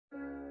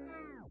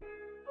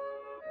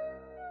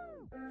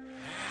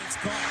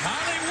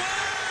Hollywood!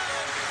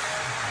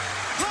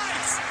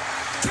 Lights,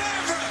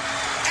 camera,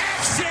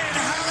 action!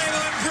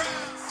 Hollywood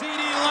Brown!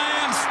 CeeDee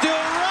Lamb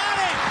still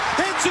running!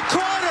 Into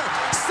corner!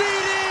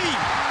 CeeDee!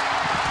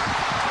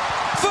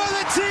 For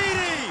the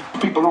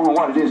TD! People don't know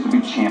what it is to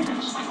be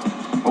champions.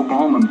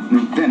 Oklahoma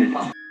invented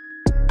it.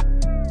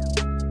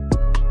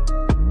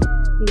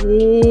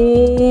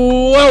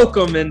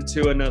 Welcome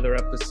into another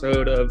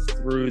episode of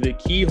Through the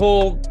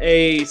Keyhole,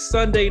 a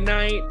Sunday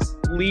night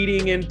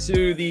leading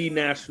into the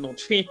national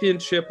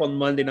championship on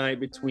Monday night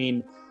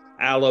between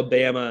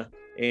Alabama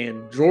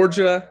and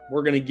Georgia.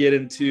 We're going to get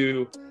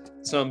into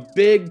some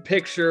big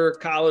picture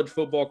college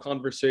football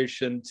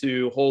conversation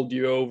to hold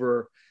you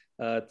over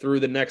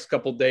through the next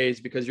couple days,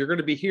 because you're going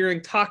to be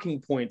hearing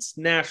talking points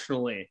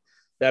nationally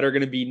that are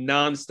going to be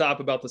nonstop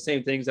about the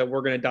same things that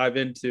we're going to dive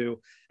into.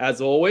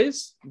 As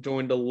always,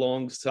 joined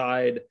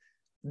alongside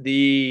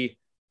the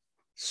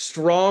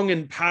strong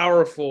and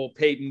powerful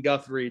Peyton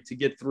Guthrie to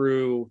get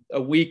through a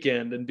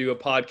weekend and do a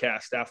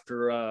podcast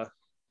after, I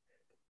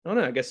don't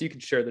know, I guess you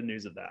could share the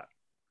news of that.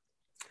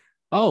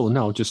 Oh,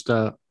 no, just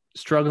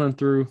struggling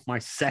through my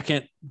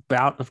second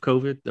bout of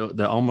COVID.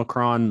 The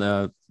Omicron,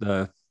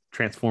 the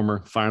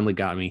Transformer finally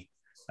got me.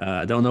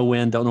 I don't know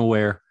when, don't know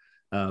where.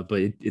 But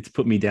it's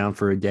put me down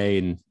for a day,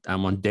 and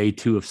I'm on day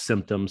 2 of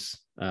symptoms.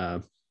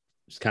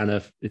 It's kind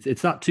of,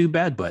 it's not too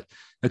bad, but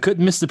I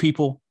couldn't miss the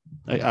people.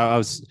 I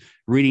was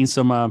reading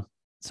some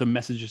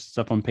messages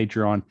stuff on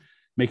Patreon,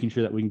 making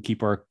sure that we can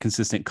keep our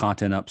consistent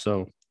content up.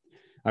 So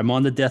I'm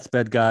on the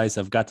deathbed, guys.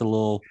 I've got the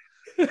little,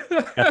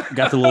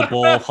 got the little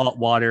bowl of hot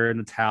water and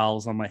the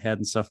towels on my head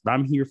and stuff. But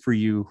I'm here for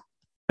you.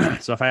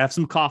 So if I have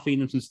some coughing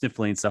and some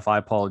sniffling and stuff, I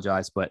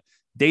apologize. But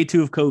day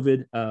 2 of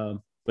COVID,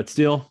 but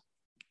still.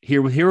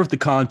 Here with the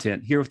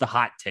content, here with the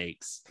hot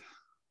takes.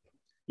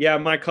 Yeah,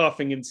 my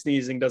coughing and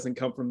sneezing doesn't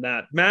come from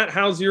that. Matt,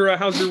 how's your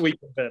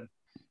weekend been?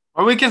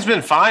 Our weekend's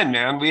been fine,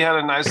 man. We had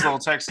a nice little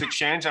text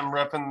exchange.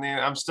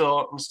 I'm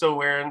still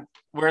wearing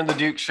the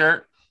Duke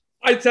shirt.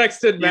 I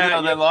texted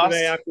Matt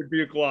yesterday after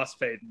Duke lost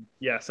Peyton.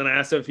 Yes, and I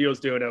asked him if he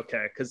was doing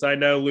okay, because I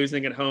know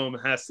losing at home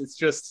it's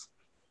just.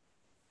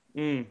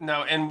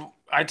 No, and what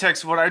I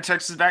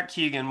texted back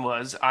Keegan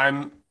was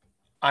I'm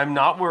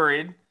not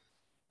worried,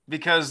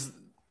 because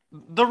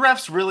the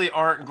refs really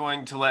aren't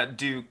going to let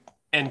Duke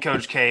and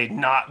Coach K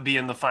not be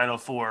in the Final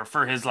Four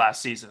for his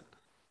last season.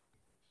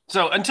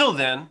 So until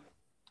then,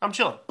 I'm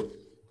chilling.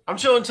 I'm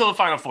chilling until the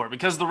Final Four,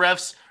 because the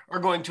refs are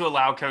going to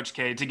allow Coach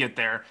K to get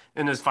there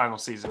in his final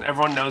season.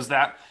 Everyone knows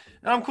that,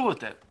 and I'm cool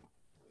with it.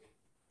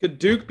 Could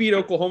Duke beat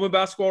Oklahoma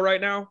basketball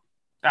right now?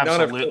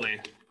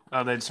 Absolutely.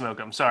 Oh, they'd smoke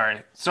them.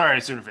 Sorry,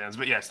 Sooner fans,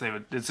 but yes, they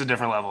would. It's a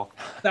different level.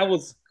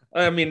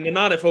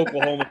 Not if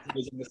Oklahoma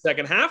was in the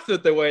second half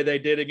the way they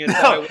did against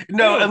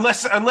No,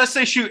 unless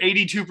they shoot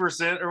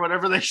 82% or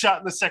whatever they shot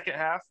in the second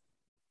half,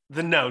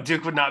 then no,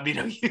 Duke would not beat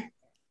OU.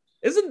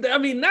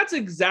 That's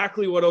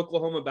exactly what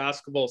Oklahoma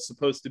basketball is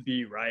supposed to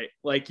be, right?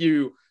 Like,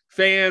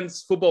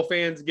 football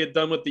fans get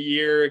done with the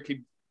year.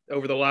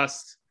 Over the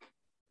last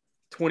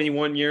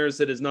 21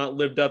 years, it has not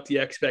lived up to the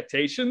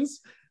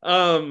expectations.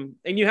 And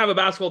you have a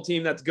basketball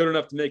team that's good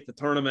enough to make the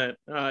tournament.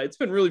 It's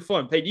been really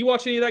fun. Hey, do you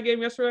watch any of that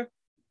game yesterday?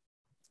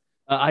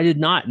 I did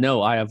not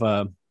know. I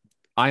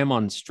am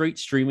on straight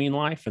streaming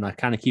life, and I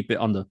kind of keep it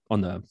on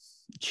the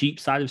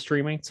cheap side of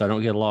streaming, so I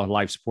don't get a lot of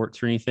live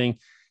sports or anything.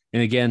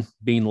 And again,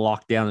 being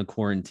locked down in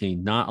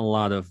quarantine, not a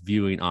lot of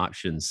viewing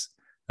options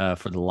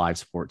for the live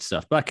sports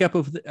stuff. But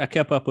I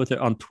kept up with it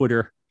on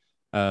Twitter.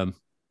 I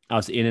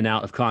was in and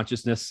out of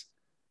consciousness.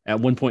 At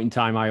one point in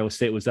time, Iowa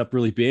State was up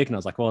really big, and I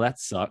was like, well, that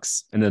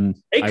sucks. And then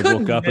I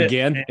woke up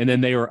again, and then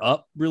they were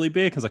up really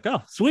big. I was like,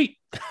 oh, sweet.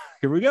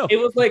 Here we go. It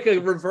was like a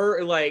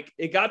revert,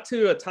 it got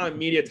to a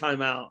media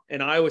timeout,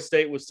 and Iowa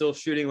State was still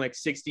shooting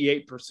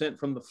 68%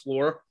 from the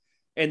floor.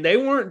 And they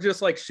weren't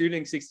just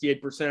shooting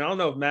 68%. I don't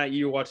know if Matt,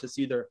 you watched this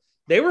either.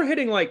 They were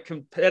hitting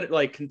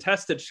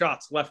contested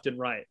shots left and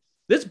right.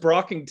 This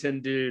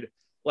Brockington dude,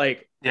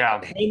 hand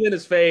in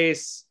his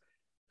face,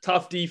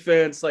 tough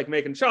defense,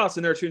 making shots,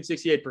 and they're shooting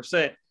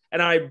 68%.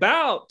 And I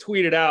about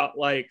tweeted out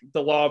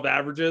the law of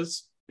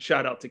averages.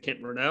 Shout out to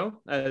Kent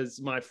Renault, as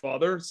my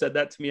father said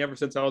that to me ever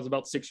since I was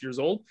about 6 years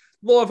old.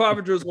 Law of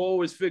averages will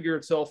always figure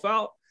itself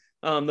out.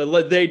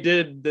 They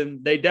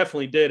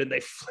definitely did, and they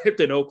flipped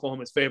in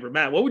Oklahoma's favor.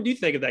 Matt, what would you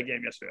think of that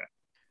game yesterday?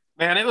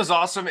 Man, it was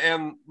awesome.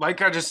 And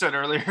like I just said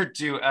earlier,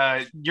 too,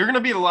 you're going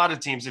to beat a lot of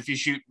teams if you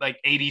shoot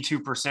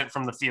 82%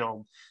 from the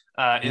field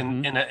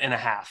in a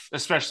half,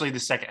 especially the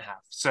second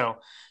half. So,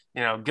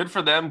 good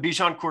for them.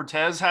 Bichon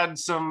Cortez had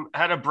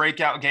a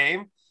breakout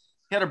game.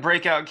 He had a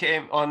breakout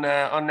game on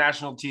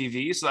national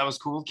TV, so that was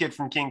cool. Kid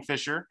from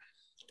Kingfisher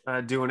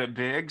doing it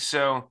big.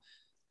 So,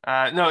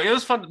 no, it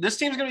was fun. This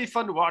team's going to be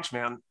fun to watch,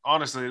 man.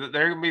 Honestly,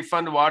 they're going to be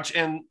fun to watch.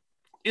 And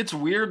it's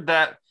weird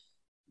that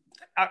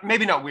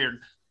maybe not weird.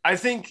 I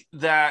think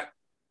that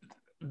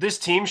this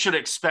team should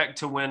expect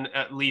to win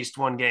at least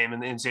one game in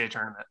the NCAA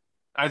tournament.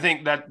 I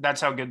think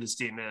that's how good this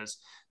team is.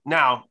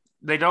 Now,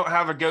 they don't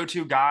have a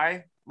go-to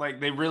guy.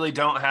 They really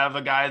don't have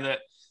a guy that,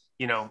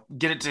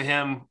 get it to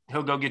him.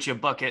 He'll go get you a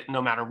bucket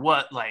no matter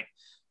what. Like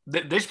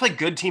they just play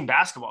good team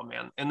basketball,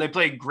 man. And they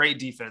play great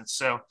defense.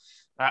 So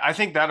I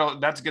think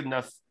that's good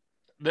enough.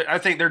 I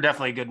think they're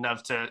definitely good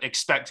enough to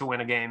expect to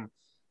win a game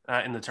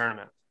in the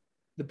tournament.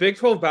 The Big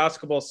 12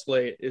 basketball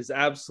slate is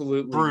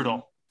absolutely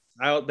brutal.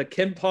 The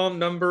KenPom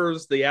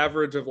numbers, the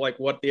average of like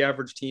what the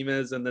average team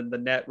is, and then the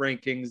net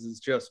rankings is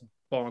just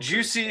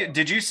bonkers.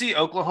 Did you see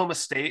Oklahoma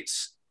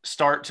State's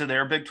start to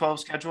their Big 12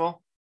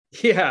 schedule?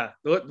 Yeah,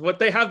 what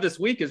they have this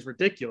week is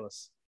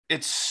ridiculous.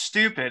 It's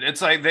stupid.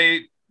 It's like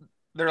they're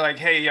like,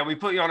 hey, yeah, we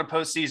put you on a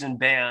postseason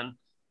ban.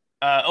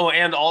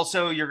 And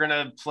also you're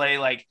gonna play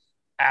like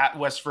at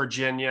West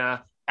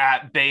Virginia,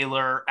 at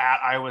Baylor, at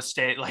Iowa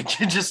State, like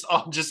just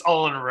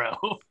all in a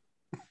row.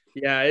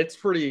 Yeah, it's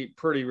pretty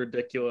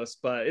ridiculous,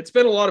 but it's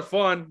been a lot of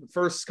fun.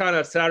 First kind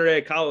of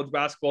Saturday college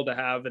basketball to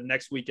have, and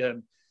next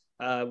weekend,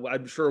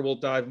 I'm sure we'll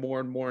dive more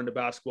and more into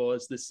basketball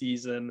as the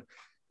season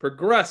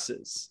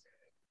progresses.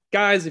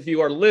 Guys, if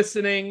you are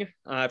listening,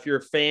 if you're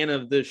a fan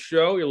of this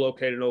show, you're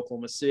located in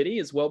Oklahoma City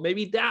as well,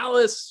 maybe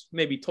Dallas,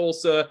 maybe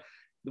Tulsa.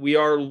 We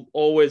are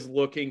always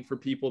looking for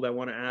people that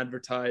want to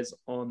advertise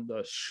on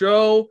the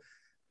show.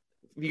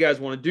 If you guys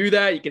want to do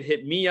that, you can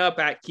hit me up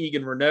at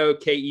Keegan Reneau,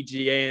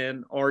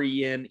 KeganReneau,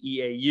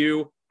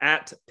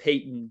 at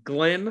Peyton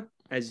Glenn,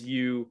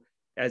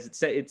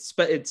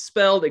 it's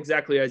spelled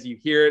exactly as you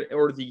hear it,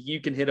 or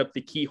you can hit up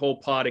the Keyhole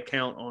Pod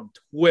account on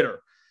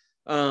Twitter.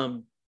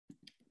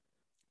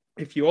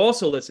 If you're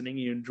also listening,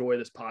 you enjoy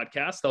this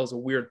podcast, that was a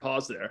weird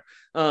pause there,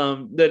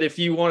 that if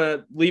you want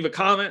to leave a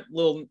comment,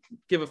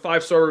 give a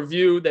 5-star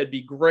review, that'd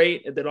be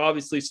great. And then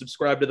obviously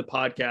subscribe to the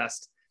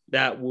podcast.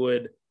 That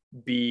would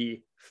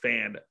be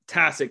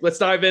fantastic. Let's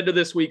dive into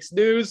this week's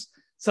news.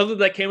 Something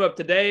that came up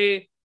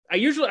today.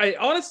 I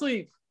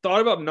honestly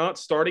thought about not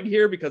starting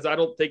here because I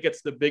don't think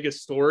it's the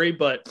biggest story,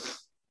 but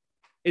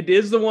it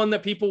is the one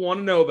that people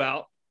want to know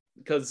about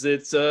because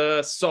it's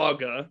a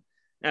saga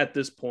at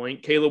this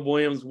point. Caleb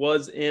Williams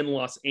was in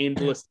Los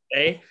Angeles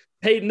today.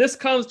 Peyton, this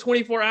comes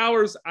 24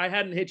 hours. I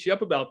hadn't hit you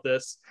up about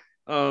this.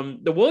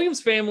 The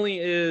Williams family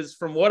is,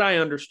 from what I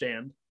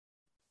understand,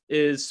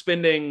 is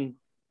spending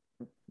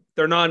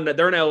they're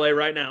in LA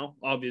right now,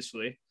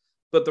 obviously,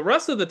 but the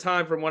rest of the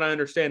time, from what I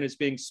understand, is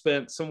being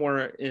spent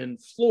somewhere in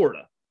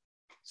Florida.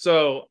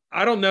 So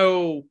I don't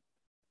know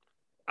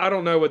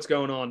what's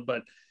going on,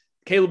 but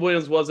Caleb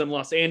Williams was in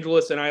Los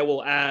Angeles, and I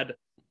will add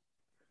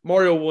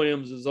Mario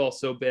Williams has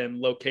also been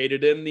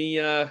located in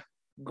the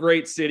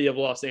great city of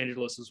Los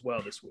Angeles as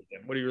well this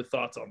weekend. What are your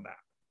thoughts on that?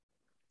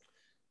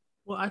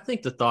 Well, I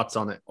think the thoughts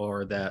on it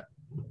are that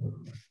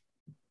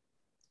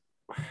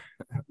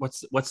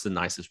what's the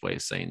nicest way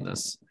of saying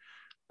this?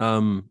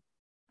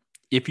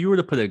 If you were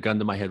to put a gun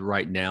to my head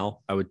right now,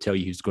 I would tell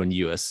you he's going to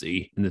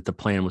USC and that the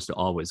plan was to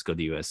always go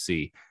to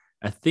USC.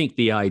 I think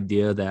the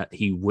idea that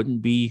he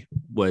wouldn't be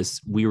was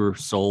we were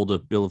sold a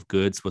bill of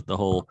goods with the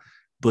whole,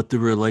 but the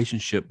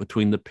relationship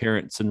between the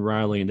parents and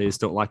Riley and they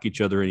just don't like each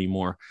other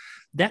anymore.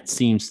 That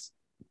seems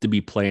to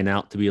be playing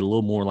out to be a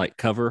little more like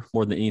cover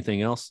more than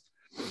anything else.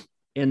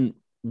 And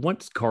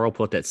once Carl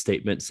put that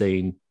statement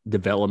saying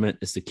development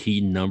is the key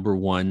number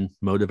one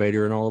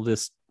motivator in all of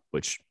this,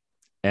 which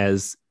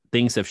as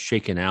things have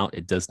shaken out,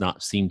 it does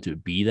not seem to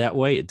be that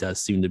way. It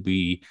does seem to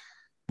be,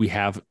 we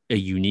have a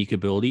unique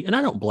ability, and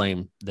I don't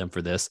blame them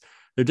for this.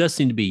 There does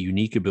seem to be a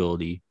unique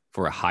ability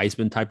for a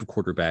Heisman type of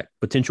quarterback,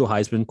 potential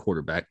Heisman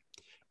quarterback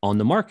on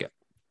the market.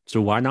 So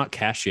why not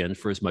cash in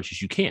for as much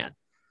as you can?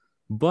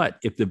 But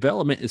if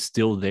development is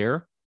still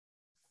there,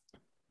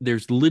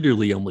 there's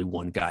literally only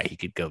one guy he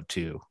could go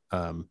to.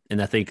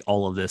 And I think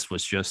all of this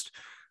was just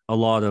a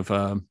lot of,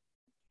 a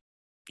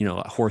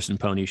horse and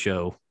pony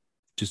show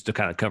just to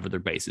kind of cover their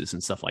bases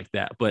and stuff like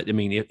that. But I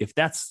mean, if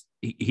that's,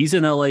 he's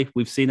in LA,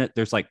 we've seen it.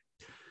 There's like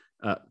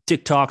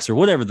TikToks or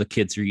whatever the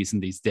kids are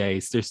using these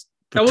days. There's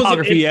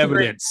photography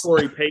evidence.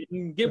 Story,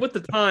 Peyton. Get with the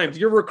times.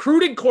 Your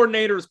recruiting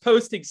coordinator is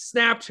posting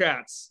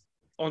Snapchats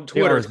on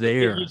Twitter.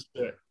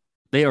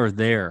 They are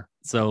there.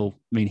 So,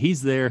 I mean,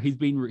 he's there. He's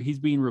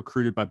being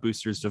recruited by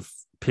boosters of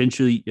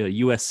potentially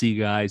USC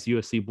guys.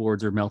 USC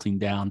boards are melting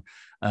down.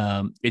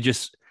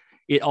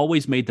 It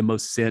always made the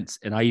most sense.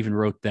 And I even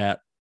wrote that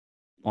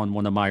on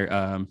one of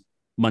my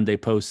Monday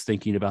posts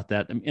thinking about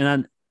that.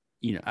 And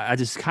I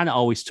just kind of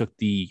always took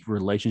the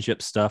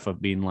relationship stuff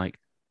of being like,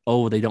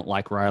 oh, they don't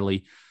like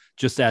Riley,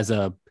 just as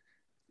I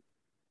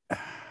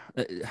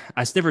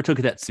never took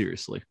it that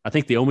seriously. I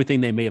think the only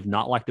thing they may have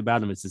not liked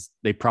about him is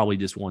they probably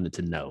just wanted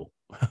to know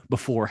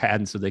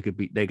beforehand so they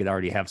could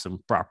already have some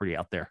property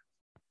out there.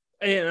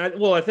 And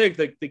I think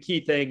the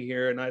key thing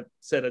here, and I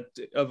said it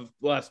of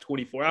the last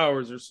 24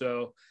 hours or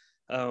so,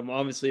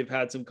 obviously I've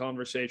had some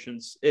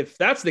conversations. If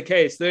that's the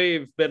case,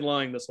 they've been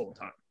lying this whole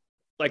time.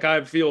 Like,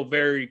 I feel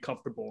very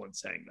comfortable in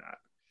saying that.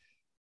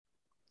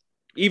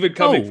 Even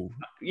coming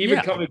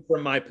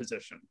from my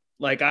position.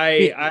 Like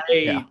I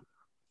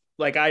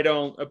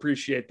don't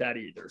appreciate that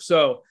either.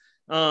 So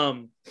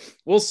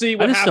we'll see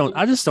what happens.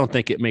 I just don't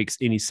think it makes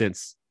any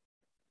sense.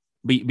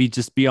 Be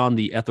just beyond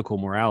the ethical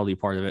morality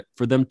part of it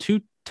for them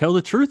to tell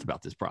the truth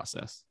about this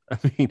process. I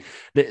mean,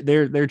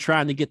 they're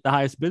trying to get the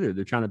highest bidder.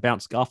 They're trying to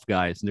bounce golf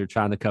guys and they're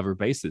trying to cover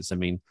bases. I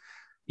mean,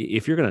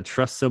 if you're going to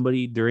trust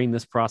somebody during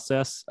this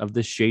process of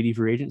this shady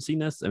free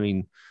agency-ness, I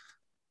mean,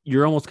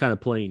 you're almost kind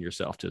of playing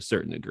yourself to a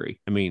certain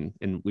degree. I mean,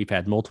 and we've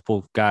had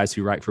multiple guys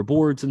who write for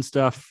boards and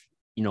stuff,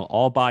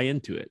 all buy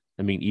into it.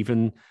 I mean,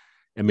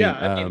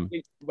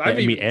 I've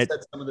even said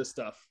some of this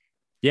stuff.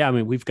 Yeah, I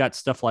mean, we've got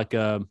stuff like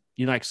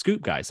like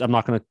Scoop guys. I'm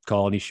not going to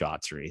call any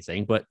shots or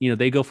anything, but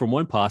they go from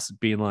one podcast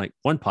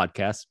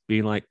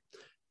being like,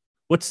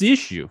 "What's the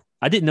issue?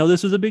 I didn't know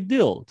this was a big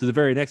deal," to the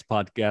very next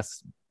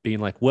podcast being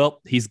like,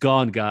 "Well, he's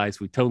gone, guys.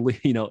 We totally,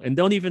 and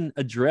don't even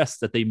address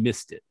that they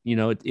missed it.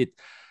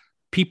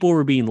 People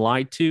were being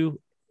lied to,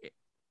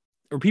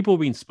 or people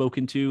were being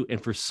spoken to,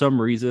 and for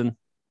some reason,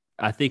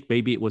 I think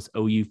maybe it was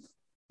OU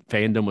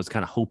fandom was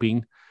kind of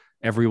hoping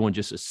everyone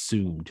just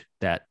assumed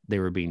that they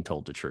were being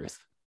told the truth.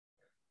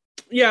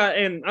 Yeah,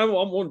 and I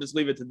won't just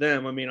leave it to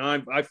them. I mean,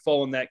 I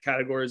fall in that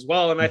category as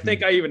well, and I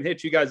think I even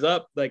hit you guys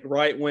up like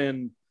right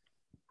when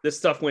this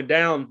stuff went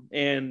down,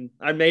 and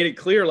I made it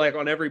clear like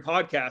on every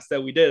podcast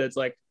that we did. It's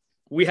like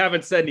we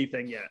haven't said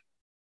anything yet.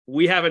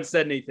 We haven't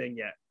said anything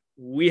yet.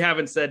 We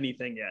haven't said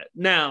anything yet.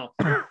 Now,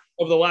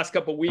 over the last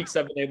couple of weeks,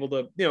 I've been able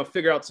to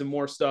figure out some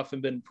more stuff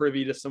and been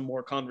privy to some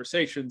more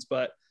conversations.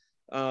 But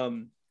I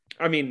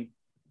mean,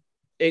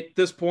 at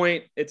this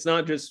point, it's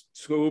not just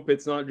Scoop.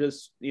 It's not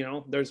just,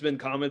 there's been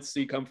comments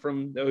that come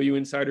from the OU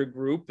Insider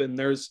Group, and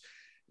there's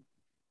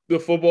the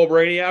Football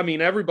Brainy. I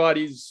mean,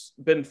 everybody's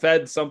been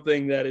fed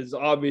something that is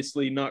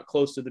obviously not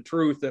close to the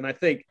truth. And I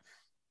think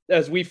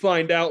as we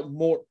find out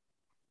more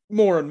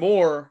and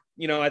more,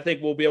 I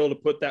think we'll be able to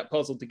put that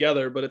puzzle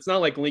together. But it's not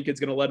like Lincoln's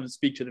going to let him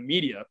speak to the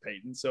media,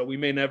 Peyton. So we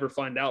may never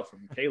find out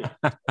from Caleb.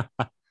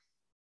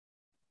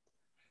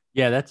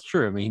 Yeah, that's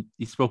true. I mean,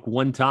 he spoke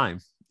one time,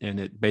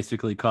 and it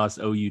basically caused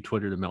OU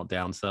Twitter to melt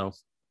down. So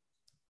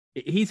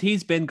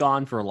he's been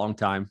gone for a long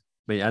time.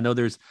 But I know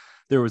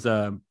there was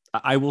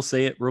I will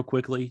say it real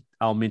quickly.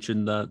 I'll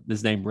mention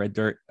his name, Red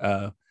Dirt.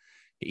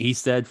 He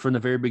said from the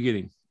very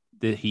beginning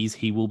that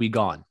he will be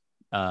gone.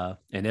 And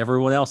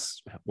everyone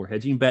else were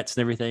hedging bets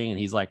and everything. And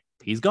he's like,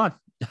 he's gone.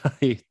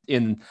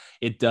 And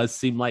it does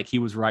seem like he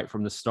was right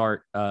from the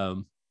start.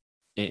 And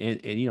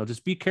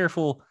just be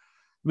careful.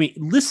 I mean,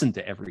 listen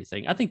to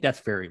everything. I think that's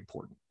very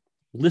important.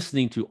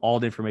 Listening to all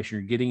the information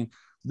you're getting,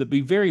 that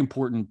be very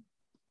important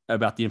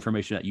about the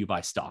information that you buy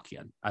stock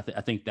in.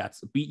 I think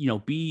that's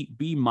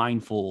be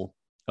mindful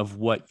of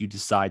what you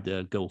decide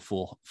to go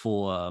full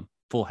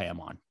ham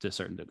on to a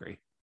certain degree.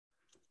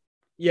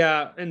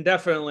 Yeah, and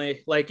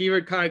definitely, like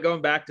even kind of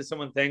going back to some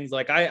of the things,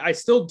 like I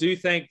still do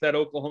think that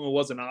Oklahoma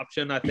was an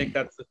option. I think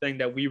that's the thing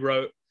that we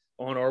wrote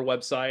on our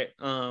website.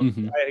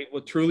 I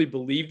would truly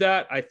believe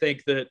that. I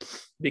think that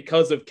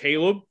because of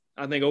Caleb,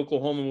 I think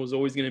Oklahoma was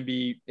always going to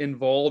be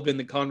involved in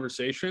the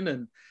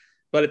conversation.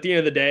 But at the end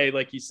of the day,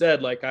 like you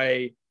said, like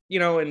and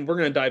we're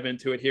going to dive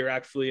into it here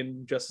actually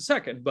in just a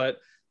second. But,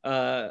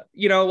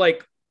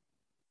 like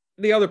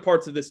the other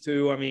parts of this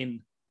too, I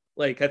mean,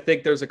 like I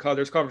think there's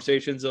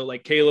conversations of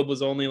like Caleb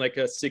was only like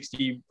a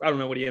 60, I don't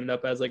know what he ended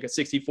up as, like a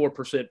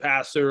 64%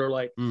 passer, or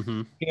like,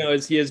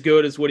 is he as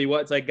good as what he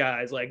was? Like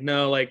guys, like,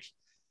 no, like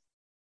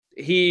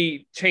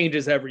he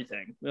changes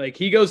everything. Like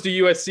he goes to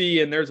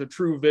USC and there's a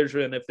true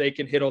vision if they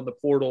can hit on the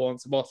portal on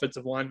some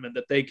offensive linemen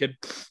that they could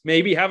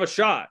maybe have a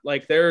shot.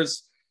 Like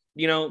there's,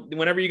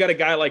 whenever you got a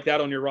guy like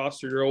that on your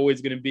roster, you're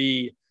always going to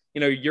be,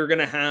 you're going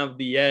to have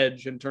the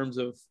edge in terms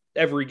of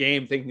every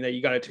game thinking that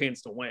you got a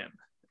chance to win.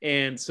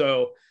 And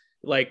so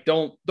like,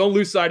 don't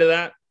lose sight of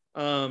that.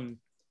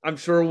 I'm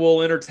sure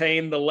we'll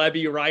entertain the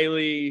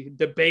Lebby-Riley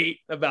debate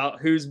about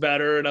who's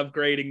better and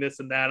upgrading this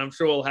and that. I'm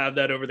sure we'll have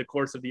that over the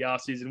course of the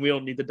offseason. We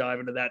don't need to dive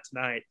into that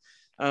tonight.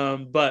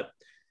 But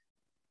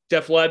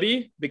Jeff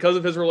Lebby, because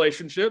of his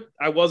relationship,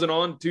 I wasn't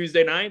on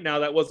Tuesday night. Now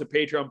that was a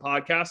Patreon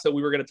podcast, so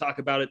we were going to talk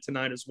about it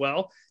tonight as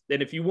well.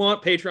 Then if you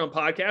want Patreon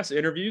podcast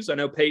interviews, I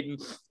know Peyton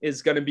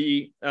is going to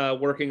be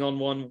working on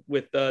one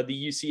with the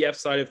UCF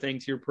side of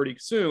things here pretty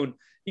soon.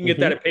 You can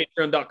get that at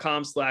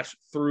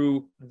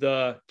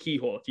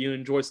patreon.com/throughthekeyhole. If you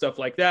enjoy stuff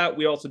like that,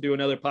 we also do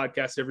another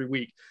podcast every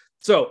week.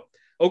 So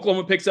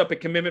Oklahoma picks up a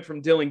commitment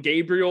from Dillon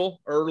Gabriel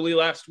early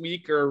last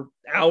week, or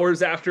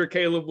hours after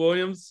Caleb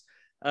Williams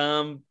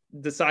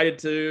decided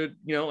to,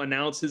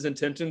 announce his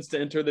intentions to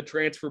enter the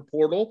transfer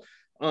portal.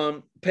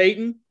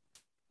 Peyton,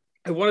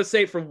 I want to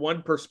say from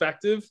one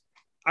perspective,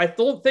 I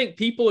don't think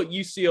people at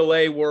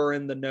UCLA were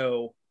in the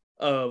know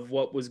of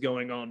what was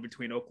going on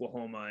between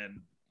Oklahoma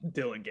and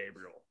Dillon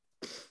Gabriel.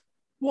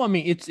 Well, I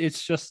mean,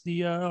 it's just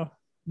the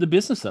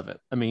business of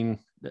it. I mean,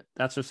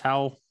 that's just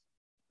how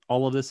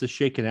all of this is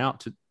shaken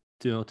out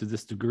to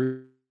this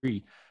degree.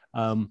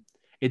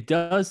 It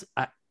does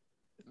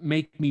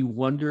make me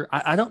wonder.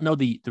 I don't know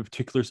the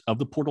particulars of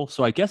the portal,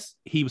 so I guess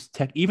he was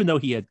even though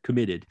he had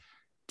committed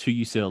to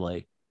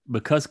UCLA,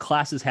 because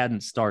classes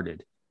hadn't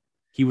started,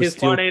 he was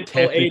still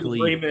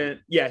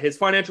technically his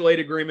financial aid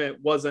agreement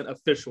wasn't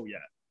official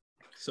yet,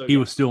 so he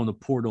was still in the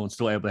portal and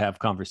still able to have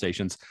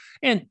conversations.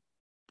 And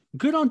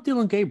good on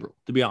Dylan Gabriel,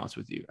 to be honest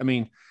with you. I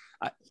mean,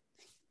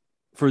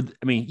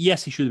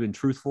 yes, he should have been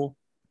truthful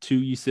to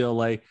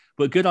UCLA,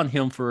 but good on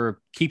him for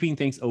keeping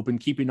things open,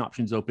 keeping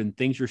options open.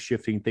 Things are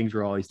shifting, things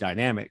are always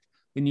dynamic,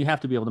 and you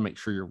have to be able to make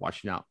sure you're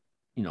watching out,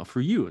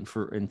 for you and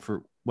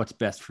for what's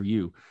best for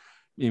you.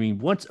 I mean,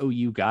 once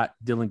OU got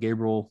Dylan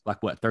Gabriel,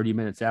 30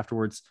 minutes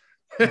afterwards,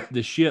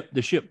 the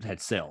ship had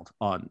sailed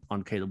on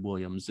Caleb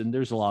Williams. And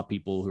there's a lot of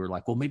people who are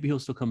like, well, maybe he'll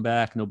still come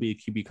back and there'll be a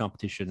QB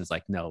competition. It's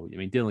like, no, I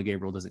mean, Dylan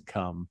Gabriel doesn't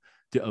come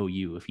to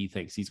OU if he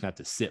thinks he's going to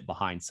have to sit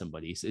behind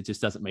somebody. It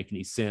just doesn't make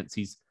any sense.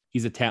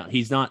 He's a talent.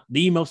 He's not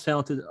the most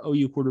talented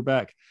OU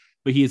quarterback,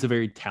 but he is a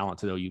very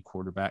talented OU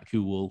quarterback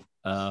who will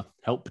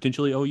help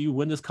potentially OU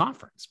win this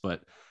conference.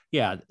 But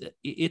yeah,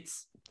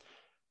 it's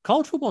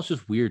college football is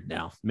just weird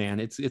now, man.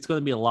 It's going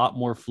to be a lot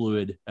more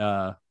fluid.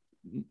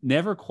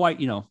 Never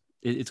quite,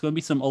 it's going to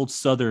be some old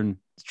Southern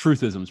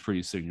truthisms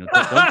pretty soon.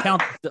 Don't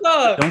count.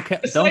 Don't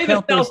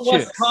count those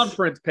Southwest chicks.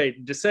 Conference,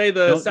 Peyton. Just say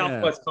the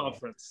Southwest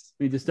Conference.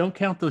 I mean, just don't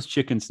count those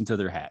chickens until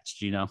they're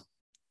hatched.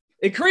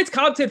 It creates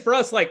content for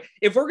us. Like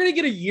if we're going to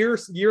get a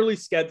yearly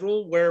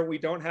schedule where we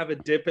don't have a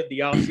dip at the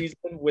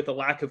offseason with a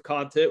lack of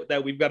content,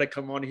 that we've got to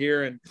come on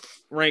here and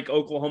rank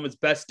Oklahoma's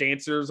best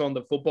dancers on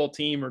the football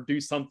team or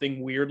do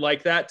something weird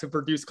like that to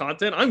produce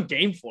content, I'm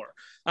game for.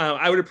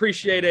 I would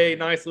appreciate a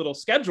nice little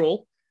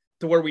schedule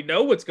to where we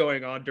know what's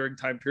going on during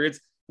time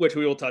periods, which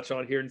we will touch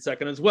on here in a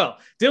second as well.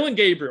 Dylan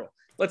Gabriel,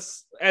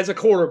 as a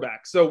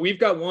quarterback. So we've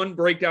got one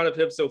breakdown of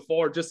him so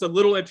far, just a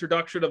little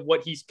introduction of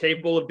what he's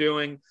capable of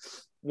doing,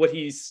 what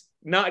he's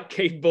not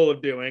capable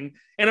of doing.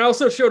 And I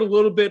also showed a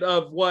little bit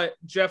of what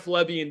Jeff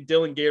Lebby and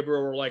Dylan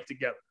Gabriel were like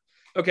together.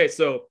 Okay,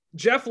 so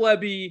Jeff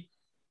Lebby,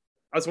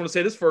 I just want to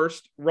say this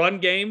first, run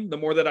game, the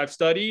more that I've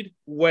studied,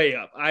 way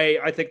up.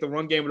 I think the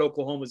run game at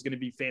Oklahoma is going to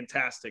be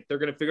fantastic. They're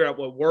going to figure out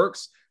what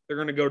works. They're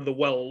going to go to the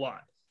well a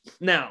lot.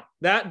 Now,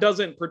 that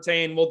doesn't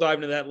pertain, we'll dive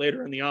into that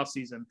later in the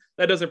offseason.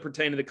 That doesn't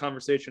pertain to the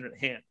conversation at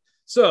hand.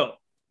 So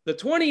the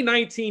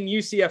 2019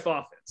 UCF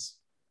offense,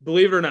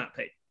 believe it or not,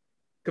 Peyton,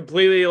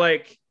 completely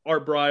like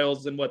Art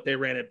Briles and what they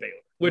ran at Baylor,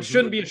 which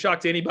shouldn't be a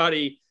shock to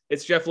anybody.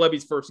 It's Jeff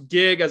Lebby's first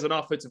gig as an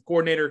offensive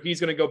coordinator. He's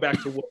going to go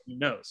back to what he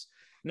knows.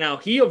 Now,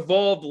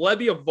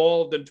 Lebby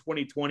evolved in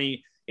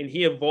 2020, and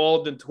he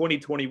evolved in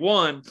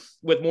 2021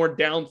 with more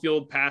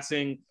downfield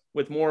passing,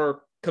 with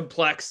more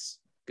complex,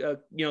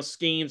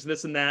 schemes,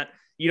 this and that.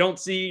 You don't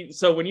see –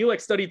 so when you,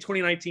 study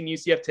 2019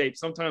 UCF tape,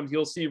 sometimes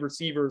you'll see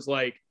receivers,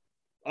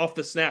 off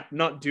the snap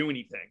not do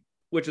anything,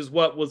 which is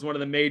what was one of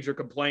the major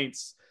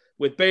complaints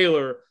with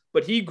Baylor.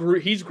 But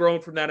he's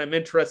grown from that. I'm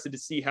interested to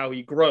see how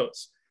he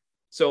grows.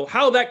 So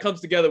how that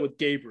comes together with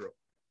Gabriel.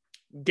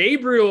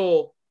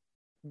 Gabriel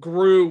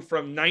grew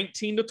from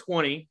 19 to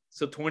 20.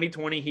 So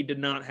 2020, he did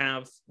not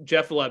have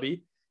Jeff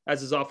Lebby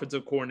as his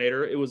offensive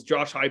coordinator. It was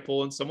Josh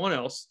Heupel and someone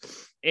else.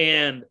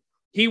 And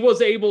he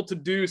was able to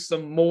do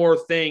some more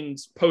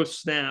things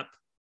post-snap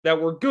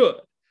that were good.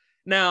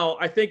 Now,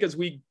 I think as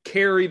we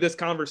carry this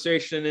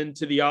conversation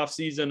into the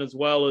offseason as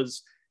well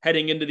as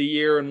heading into the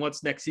year and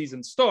once next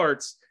season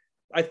starts,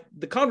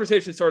 the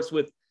conversation starts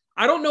with,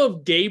 I don't know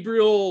if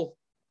Gabriel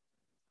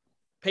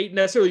Peyton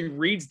necessarily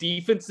reads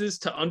defenses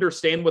to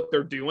understand what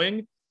they're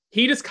doing.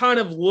 He just kind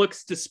of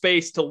looks to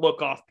space to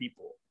look off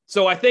people.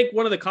 So I think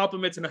one of the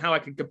compliments and how I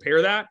can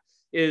compare that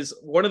is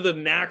one of the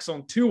knacks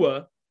on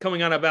Tua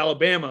coming out of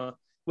Alabama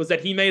was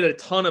that he made a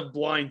ton of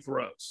blind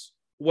throws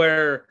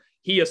where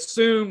he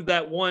assumed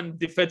that one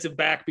defensive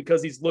back,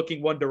 because he's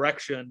looking one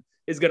direction,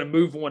 is going to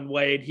move one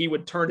way, and he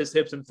would turn his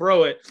hips and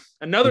throw it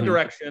another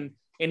direction,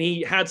 and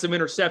he had some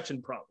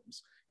interception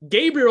problems.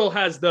 Gabriel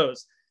has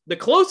those. The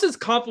closest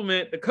comp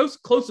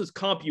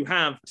you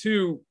have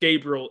to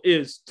Gabriel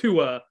is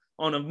Tua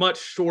on a much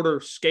shorter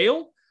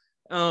scale.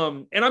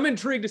 And I'm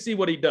intrigued to see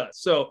what he does.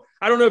 So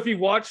I don't know if you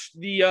watched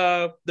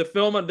the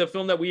film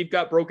that we've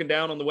got broken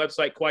down on the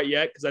website quite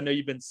yet, because I know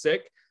you've been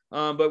sick.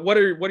 But what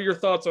are your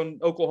thoughts on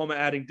Oklahoma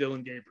adding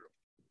Dylan Gabriel?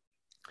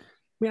 I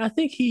mean, I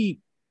think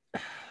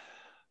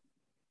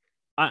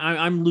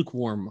I'm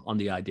lukewarm on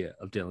the idea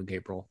of Dylan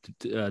Gabriel,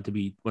 to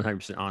be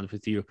 100% honest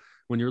with you.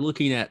 When you're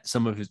looking at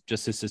some of his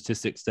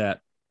statistics that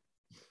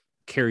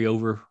carry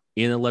over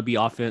in a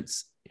Lebby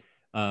offense,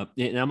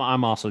 and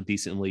I'm also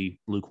decently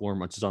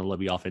lukewarm just on the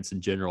Lebby offense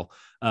in general,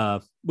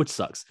 which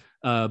sucks.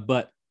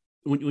 But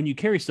when you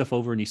carry stuff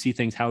over and you see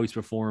things, how he's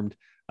performed,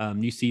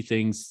 you see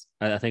things,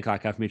 I think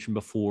like I've mentioned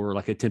before,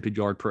 like attempted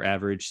yard per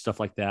average, stuff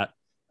like that,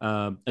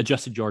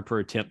 adjusted yard per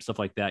attempt, stuff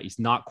like that. He's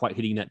not quite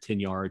hitting that 10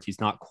 yards.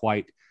 He's not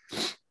quite,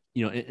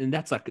 and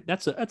that's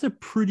a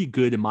pretty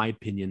good, in my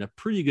opinion, a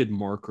pretty good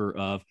marker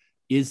of,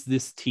 is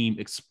this team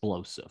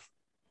explosive?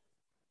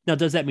 Now,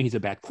 does that mean he's a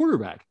bad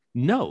quarterback?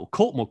 No.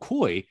 Colt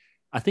McCoy,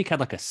 I think, had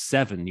like a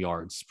 7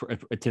 yards per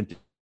attempted,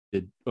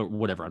 or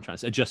whatever I'm trying to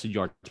say, adjusted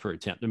yards per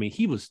attempt. I mean,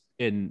 he was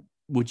in.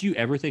 Would you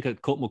ever think a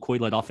Colt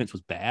McCoy-led offense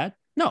was bad?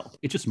 No,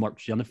 it just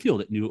marched down the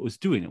field. It knew what it was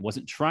doing. It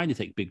wasn't trying to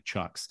take big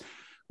chunks.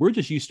 We're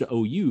just used to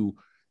OU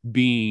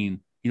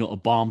being, a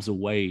bombs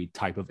away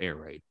type of air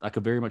raid, like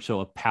a very much so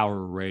a power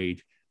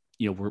raid.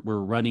 We're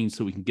running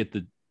so we can get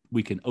the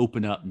we can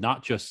open up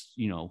not just,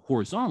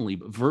 horizontally,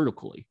 but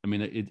vertically. I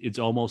mean, it's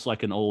almost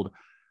like an old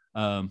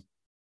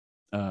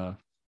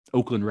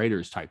Oakland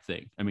Raiders type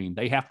thing. I mean,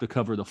 they have to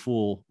cover the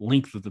full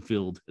length of the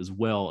field as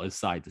well as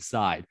side to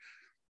side.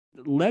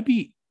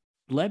 Levy's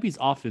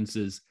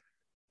offenses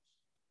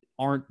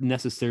aren't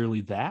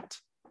necessarily that.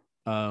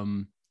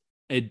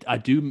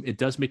 It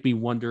does make me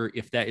wonder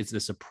if that is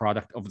just a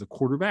product of the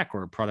quarterback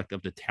or a product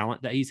of the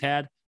talent that he's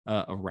had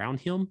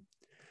around him.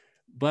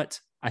 But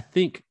I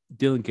think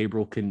Dillon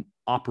Gabriel can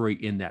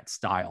operate in that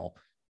style,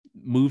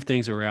 move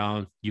things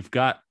around. You've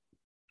got,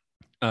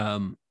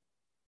 yikes.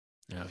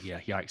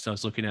 I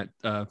was looking at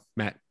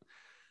Matt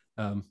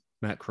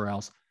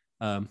Corrals.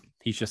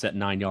 He's just at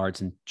 9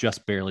 yards and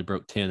just barely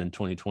broke 10 in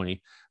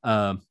 2020.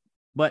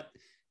 But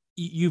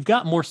you've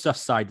got more stuff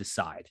side to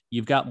side.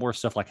 You've got more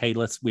stuff like, hey,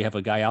 we have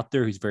a guy out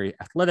there who's very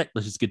athletic.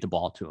 Let's just get the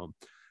ball to him.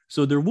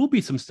 So there will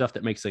be some stuff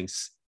that makes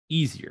things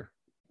easier.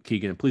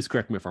 Keegan, please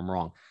correct me if I'm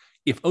wrong.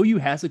 If OU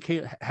has a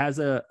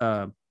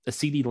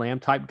CeeDee Lamb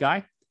type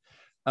guy,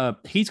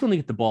 he's going to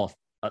get the ball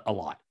a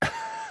lot.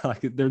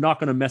 Like, they're not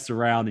going to mess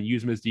around and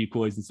use him as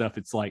decoys and stuff.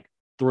 It's like,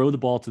 throw the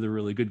ball to the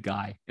really good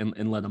guy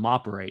and let him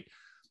operate.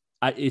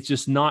 It's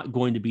just not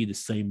going to be the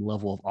same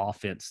level of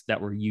offense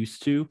that we're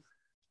used to.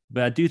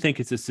 But I do think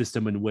it's a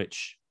system in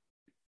which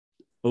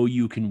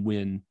OU can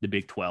win the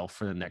Big 12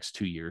 for the next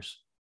 2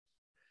 years,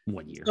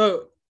 1 year.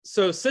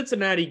 So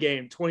Cincinnati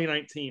game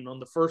 2019, on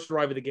the first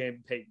drive of the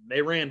game, Peyton,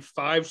 they ran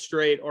 5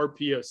 straight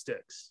RPO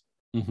sticks.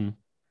 Mm-hmm.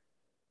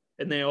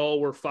 And they all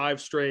were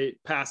 5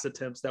 straight pass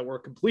attempts that were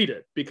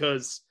completed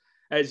because,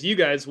 as you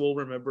guys will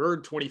remember,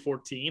 in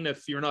 2014,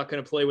 if you're not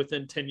going to play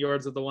within 10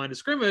 yards of the line of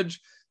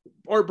scrimmage,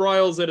 Art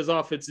Briles at his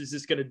offense is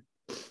just going to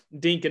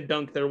dink and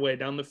dunk their way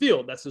down the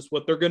field. That's just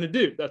what they're going to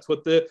do. That's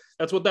what that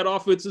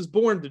offense is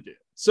born to do.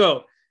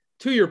 So,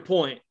 to your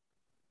point,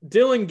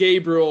 Dillon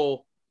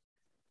Gabriel,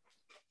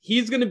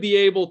 he's going to be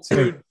able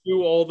to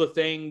do all the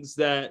things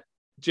that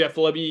Jeff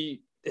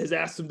Lebby has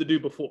asked him to do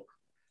before.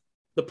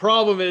 The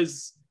problem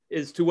is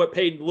to what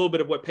Peyton, a little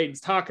bit of what Peyton's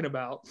talking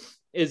about,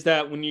 is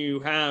that when you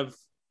have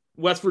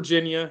West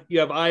Virginia, you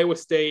have Iowa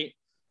State,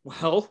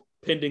 well,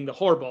 pending the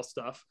Harbaugh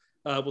stuff.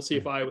 We'll see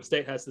if Iowa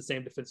State has the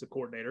same defensive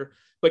coordinator.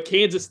 But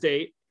Kansas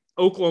State,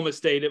 Oklahoma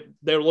State,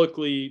 they're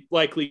likely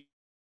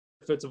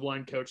defensive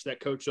line coach that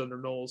coached under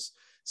Knowles.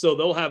 So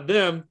they'll have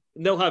them,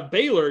 and they'll have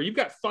Baylor. You've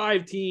got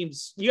 5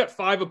 teams. You got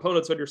 5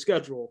 opponents on your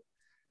schedule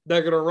that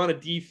are going to run a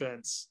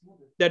defense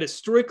that is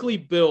strictly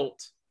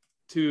built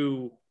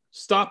to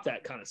stop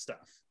that kind of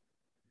stuff.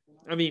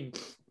 I mean,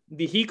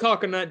 the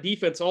Heacock on that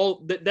defense,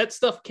 all that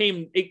stuff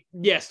came.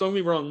 Yes, don't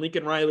get me wrong.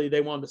 Lincoln Riley,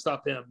 they wanted to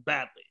stop him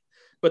badly.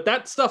 But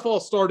that stuff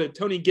all started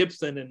Tony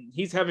Gibson, and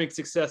he's having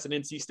success in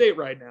NC State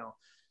right now.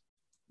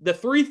 The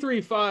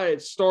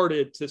 3-3-5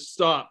 started to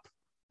stop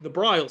the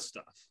Briles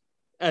stuff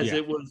as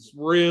it was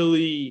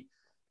really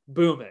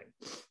booming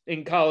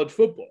in college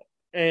football.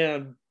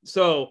 And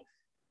so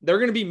they're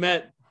going to be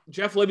met.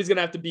 Jeff Lebby's going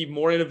to have to be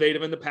more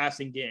innovative in the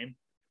passing game.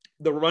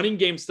 The running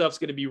game stuff's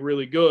going to be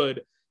really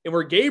good. And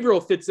where Gabriel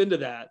fits into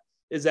that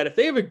is that if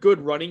they have a good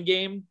running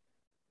game,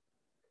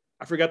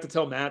 I forgot to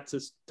tell Matt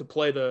to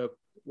play the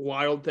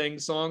Wild Thing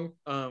song,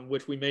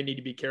 which we may need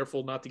to be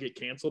careful not to get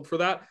canceled for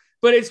that.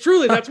 But it's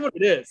truly, that's what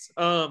it is.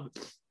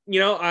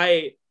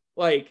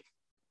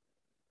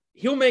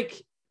 He'll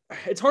make,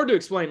 it's hard to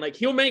explain. Like,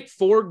 he'll make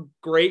 4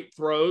 great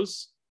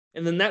throws,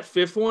 and then that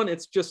 5th one,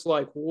 it's just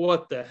like,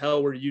 what the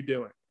hell were you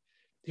doing?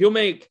 He'll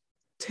make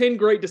 10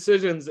 great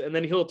decisions, and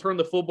then he'll turn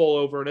the football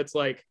over, and it's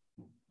like,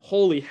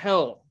 holy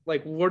hell,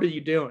 like, what are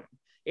you doing?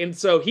 And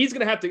so he's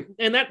going to have to,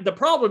 and that the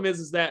problem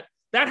is that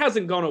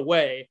hasn't gone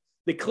away.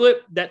 The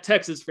clip that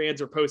Texas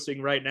fans are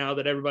posting right now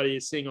that everybody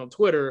is seeing on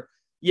Twitter,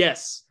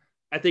 yes,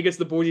 I think it's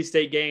the Boise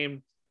State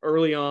game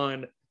early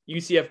on.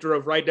 UCF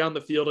drove right down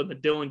the field, and the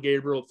Dillon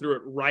Gabriel threw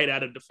it right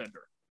at a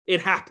defender.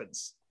 It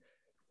happens.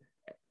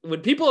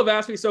 When people have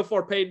asked me so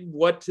far, Peyton,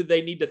 what do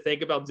they need to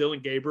think about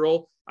Dillon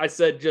Gabriel? I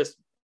said, just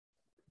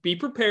be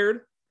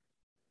prepared.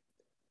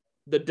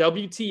 The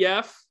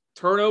WTF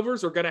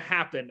turnovers are going to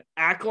happen.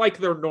 Act like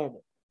they're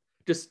normal.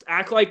 Just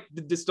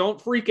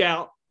don't freak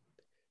out.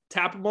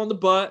 Tap him on the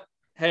butt.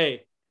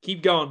 Hey,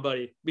 keep going,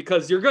 buddy,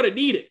 because you're going to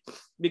need it.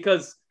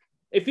 Because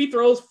if he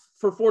throws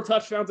for 4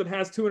 touchdowns and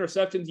has 2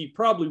 interceptions, he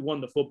probably won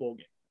the football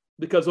game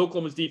because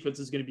Oklahoma's defense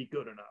is going to be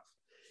good enough.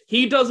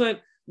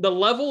 The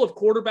level of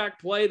quarterback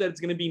play that's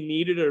going to be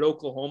needed at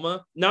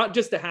Oklahoma, not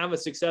just to have a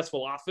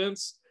successful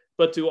offense,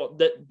 but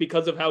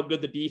because of how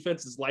good the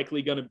defense is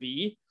likely going to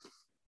be,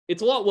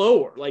 it's a lot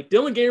lower. Like,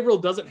 Dillon Gabriel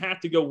doesn't have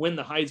to go win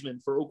the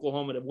Heisman for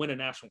Oklahoma to win a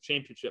national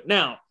championship.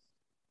 Now,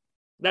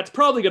 that's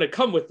probably going to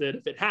come with it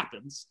if it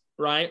happens,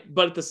 right?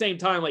 But at the same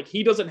time, like,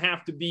 he doesn't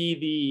have to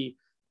be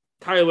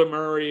the Kyler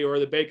Murray or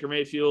the Baker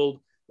Mayfield,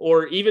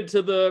 or even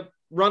to the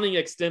running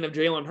extent of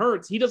Jalen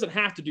Hurts. He doesn't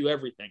have to do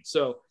everything.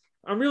 So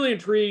I'm really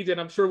intrigued, and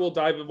I'm sure we'll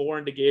dive more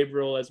into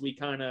Gabriel as we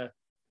kind of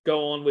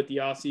go on with the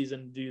offseason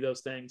and do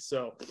those things.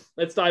 So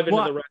let's dive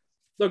into the rest.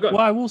 So go ahead.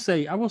 Well, I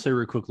will say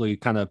real quickly,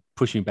 kind of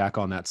pushing back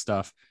on that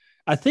stuff.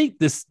 I think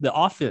the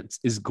offense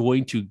is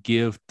going to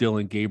give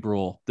Dylan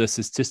Gabriel the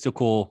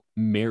statistical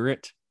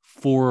merit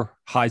for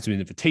Heisman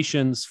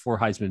invitations, for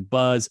Heisman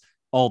buzz,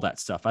 all that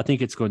stuff. I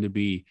think it's going to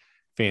be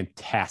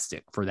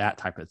fantastic for that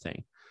type of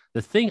thing.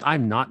 The thing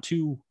I'm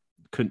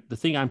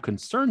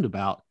concerned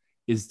about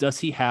is, does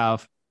he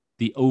have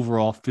the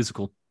overall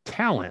physical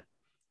talent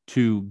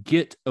to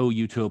get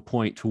OU to a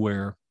point to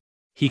where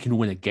he can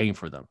win a game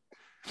for them?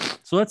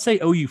 So let's say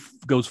OU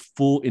goes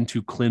full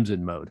into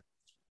Clemson mode.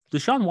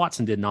 Deshaun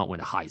Watson did not win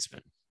a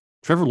Heisman.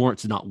 Trevor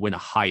Lawrence did not win a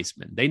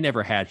Heisman. They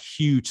never had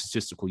huge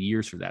statistical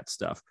years for that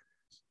stuff,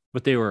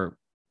 but they were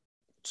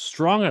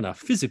strong enough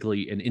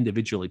physically and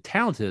individually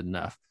talented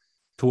enough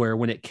to where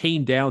when it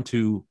came down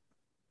to,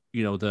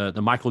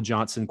 the Michael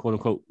Johnson, quote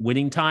unquote,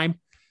 winning time,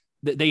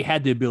 they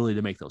had the ability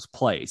to make those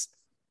plays.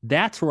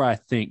 That's where I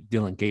think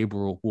Dylan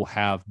Gabriel will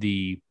have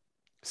the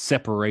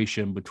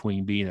separation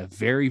between being a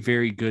very,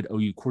 very good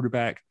OU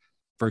quarterback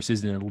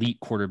versus an elite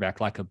quarterback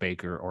like a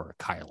Baker or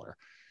a Kyler.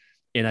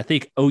 And I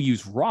think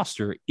OU's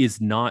roster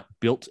is not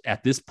built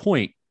at this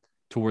point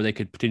to where they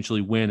could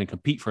potentially win and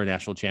compete for a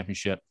national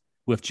championship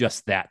with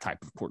just that type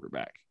of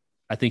quarterback.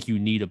 I think you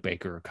need a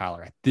Baker or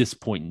Kyler at this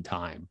point in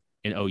time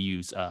in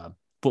OU's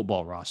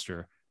football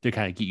roster to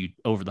kind of get you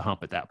over the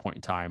hump at that point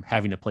in time,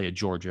 having to play a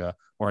Georgia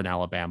or an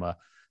Alabama.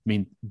 I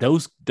mean,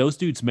 those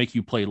dudes make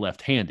you play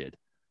left-handed.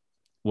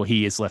 Well,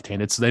 he is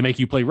left-handed, so they make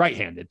you play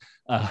right-handed.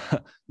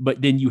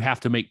 But then you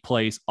have to make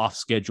plays off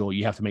schedule.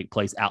 You have to make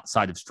plays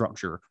outside of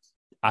structure.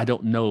 I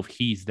don't know if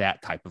he's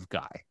that type of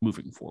guy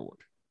moving forward.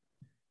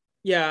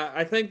 Yeah,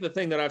 I think the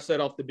thing that I've said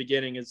off the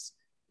beginning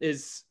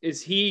is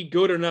he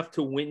good enough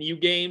to win you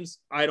games?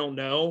 I don't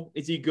know.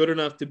 Is he good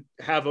enough to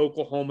have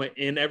Oklahoma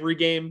in every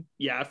game?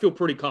 Yeah, I feel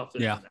pretty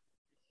confident in that.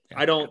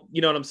 I don't,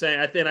 you know what I'm saying?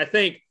 I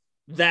think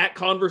that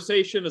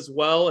conversation, as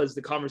well as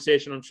the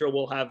conversation I'm sure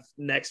we'll have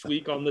next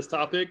week on this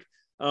topic,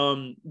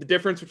 the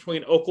difference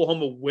between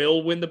Oklahoma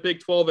will win the Big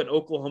 12 and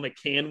Oklahoma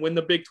can win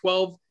the Big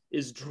 12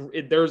 is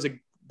there's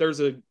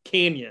a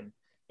canyon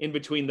in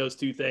between those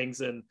two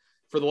things. And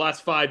for the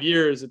last 5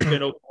 years, it's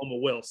been Oklahoma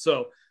will.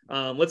 So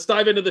let's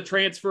dive into the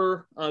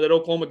transfer that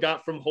Oklahoma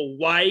got from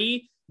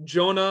Hawaii,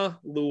 Jonah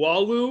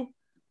Lualu.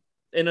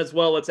 And as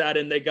well, let's add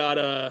in, they got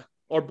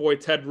our boy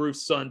Ted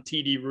Roof's son,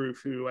 TD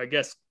Roof, who I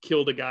guess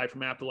killed a guy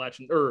from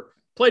Appalachian, or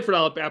played for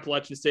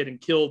Appalachian State and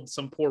killed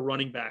some poor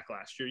running back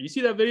last year. You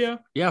see that video?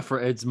 Yeah,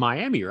 it's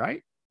Miami,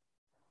 right?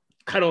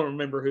 I don't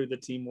remember who the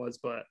team was,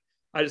 but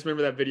I just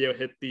remember that video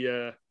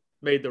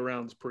made the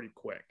rounds pretty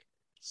quick.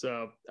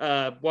 So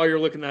while you're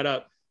looking that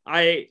up,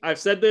 I've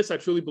said this, I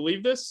truly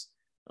believe this.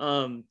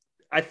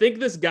 I think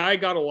this guy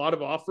got a lot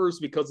of offers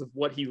because of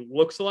what he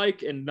looks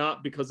like and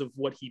not because of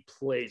what he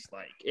plays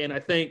like. And I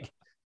think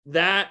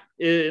that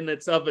in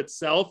itself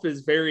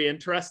is very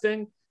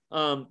interesting,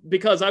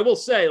 because I will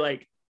say,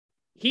 like,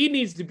 he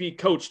needs to be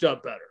coached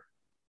up better.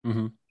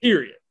 Mm-hmm.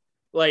 Period.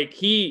 Like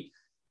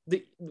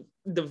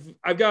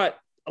I've got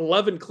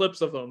 11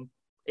 clips of him,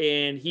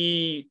 and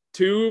 2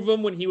 of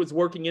them when he was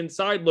working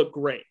inside look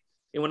great.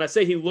 And when I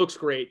say he looks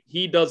great,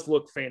 he does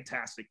look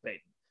fantastic, Peyton.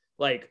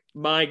 Like,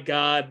 my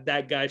God,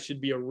 that guy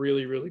should be a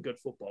really, really good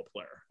football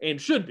player, and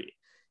should be.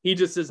 He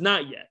just is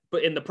not yet.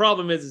 And the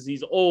problem is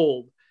he's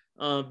old.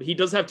 He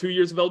does have 2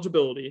 years of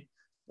eligibility.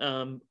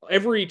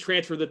 Every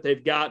transfer that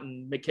they've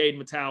gotten, McCade,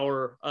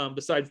 Matauer,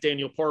 besides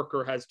Daniel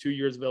Parker, has 2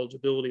 years of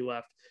eligibility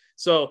left.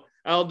 So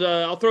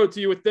I'll throw it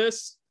to you with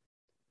this.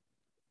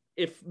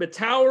 If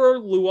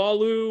Matauer,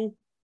 Lualu,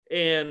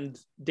 and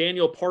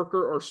Daniel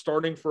Parker are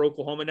starting for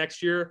Oklahoma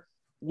next year,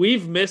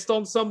 we've missed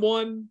on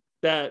someone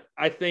that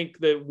I think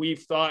that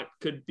we've thought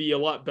could be a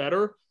lot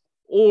better,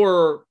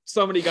 or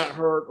somebody got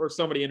hurt or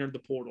somebody entered the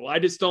portal. I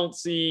just don't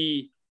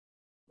see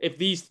if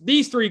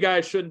these 3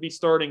 guys shouldn't be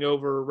starting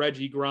over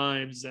Reggie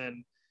Grimes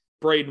and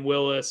Braden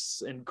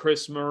Willis and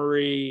Chris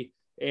Murray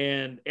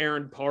and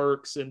Aaron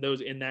Parks and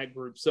those in that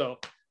group. So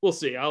we'll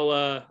see.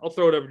 I'll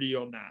throw it over to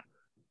you on that.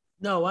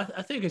 No,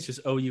 I think it's just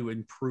OU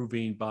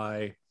improving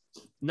by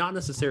not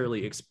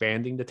necessarily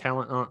expanding the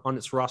talent on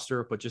its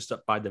roster, but just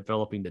by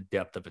developing the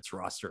depth of its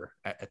roster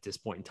at this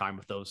point in time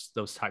with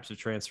those types of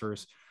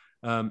transfers.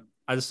 I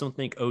just don't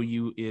think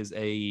OU is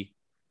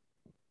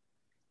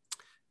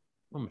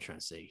what am I trying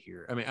to say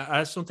here? I mean,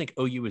 I just don't think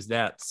OU is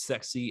that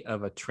sexy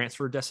of a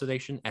transfer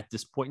destination at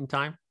this point in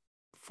time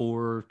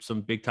for some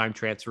big time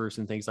transfers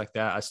and things like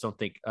that. I just don't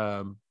think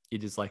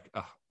it is like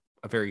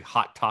a very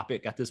hot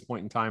topic at this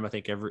point in time. I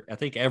think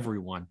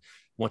everyone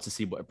wants to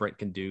see what Brent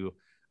can do.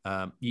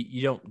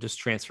 You don't just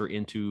transfer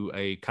into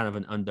a kind of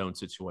an unknown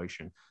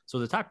situation. So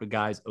the type of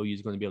guys OU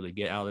is going to be able to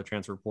get out of the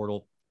transfer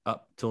portal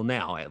up till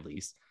now, at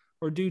least,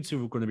 or dudes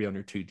who are going to be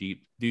under 2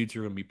 deep, dudes who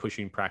are going to be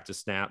pushing practice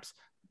snaps,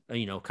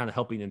 kind of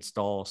helping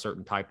install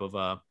certain type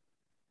of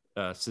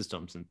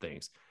systems and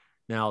things.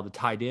 Now the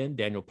tight end,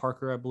 Daniel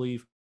Parker, I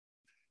believe,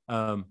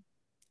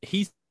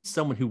 he's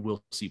someone who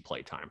will see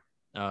play time.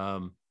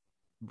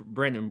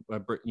 Brandon,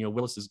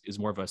 Willis is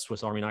more of a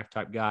Swiss Army knife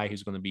type guy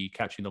who's going to be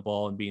catching the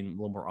ball and being a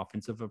little more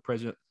offensive of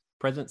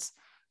presence.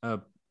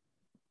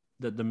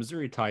 the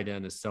Missouri tight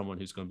end is someone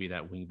who's going to be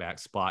that wing back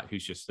spot,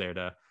 who's just there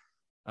to,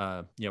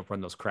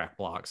 run those crack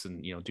blocks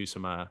and, do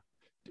some,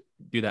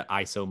 do that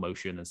ISO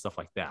motion and stuff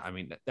like that. I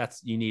mean,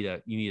 you need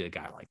a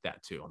guy like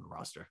that too on the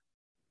roster.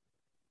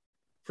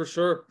 For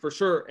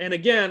sure. And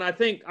again, I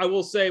think I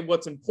will say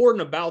what's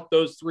important about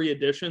those three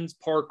additions,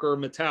 Parker,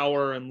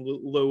 Mettauer, and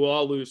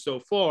Lualu so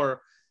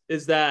far,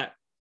 is that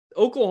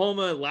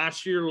Oklahoma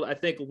last year, I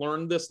think,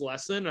 learned this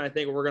lesson. And I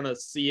think we're going to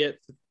see it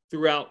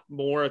throughout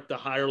more at the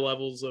higher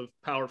levels of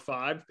Power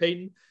 5,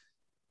 Peyton.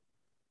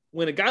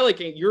 When a guy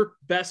like your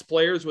best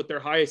players with their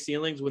highest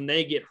ceilings, when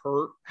they get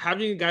hurt,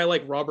 having a guy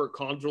like Robert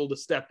Condrell to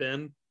step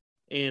in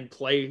and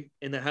play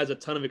and that has a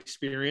ton of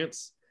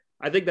experience,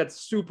 I think that's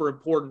super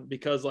important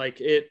because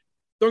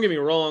don't get me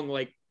wrong,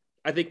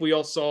 I think we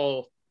all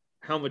saw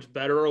how much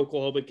better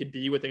Oklahoma could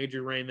be with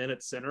Andrew Raymond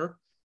at center,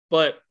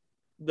 but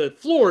the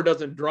floor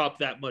doesn't drop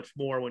that much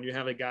more when you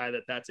have a guy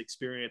that's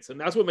experienced. And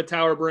that's what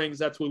Mettauer brings.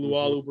 That's what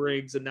Lualu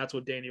brings. And that's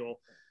what Daniel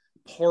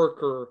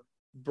Parker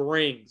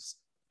brings.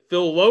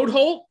 Phil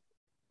Loadholt,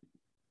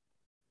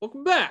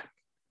 welcome back.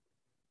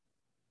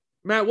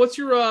 Matt, what's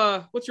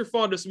your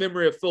fondest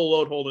memory of Phil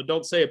Loadholt? And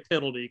don't say a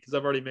penalty because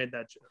I've already made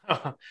that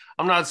joke.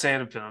 I'm not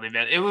saying a penalty,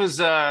 man. It was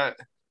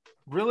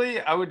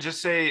really, I would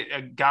just say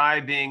a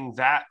guy being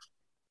that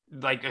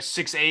like a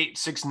 6'8",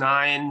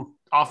 6'9"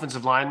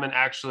 offensive lineman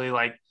actually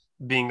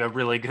being a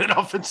really good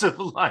offensive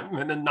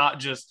lineman and not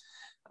just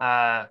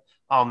not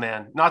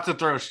to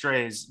throw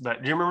strays,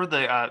 but do you remember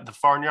the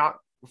Farniok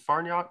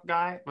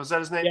guy? Was that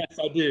his name? Yes,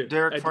 I do.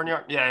 Derek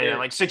Farniok? Yeah,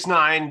 like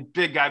 6'9",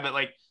 big guy, but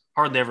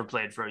hardly ever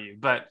played for you.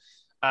 But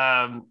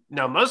no,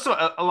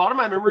 a lot of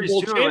my memories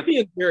too.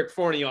 Champion Derek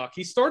Farniok.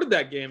 He started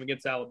that game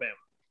against Alabama.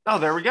 Oh,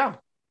 there we go.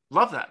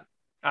 Love that.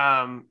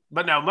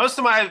 But no, most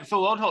of my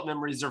Phil Loadholt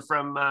memories are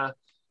from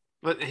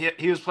but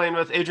he was playing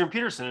with Adrian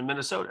Peterson in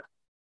Minnesota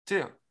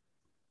too.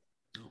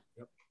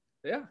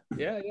 Yeah.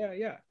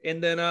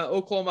 And then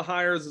Oklahoma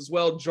hires as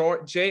well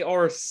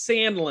J.R.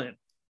 Sandlin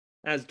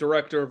as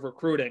director of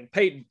recruiting.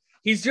 Peyton,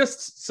 he's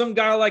just some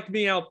guy like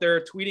me out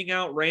there tweeting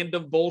out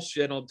random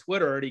bullshit on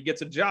Twitter and he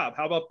gets a job.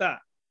 How about that?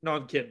 No,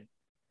 I'm kidding.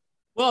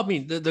 Well, I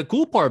mean, the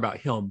cool part about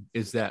him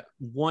is that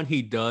one,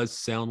 he does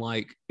sound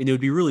like, and it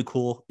would be really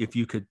cool if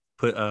you could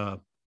put a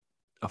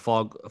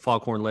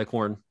Foghorn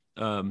Leghorn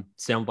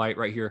soundbite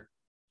right here.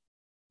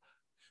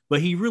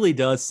 But he really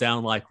does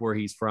sound like where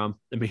he's from.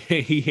 I mean,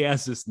 he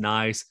has this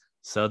nice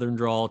Southern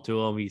drawl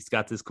to him. He's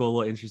got this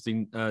cool,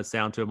 interesting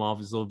sound to him off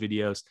his little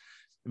videos.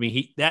 I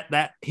mean,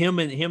 him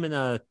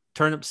and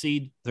Turnip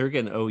Seed, they're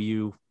getting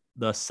OU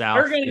the South.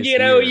 They're going to get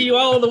OU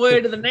all the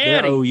way to the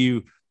natty.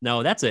 OU.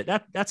 No, that's it.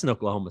 That's an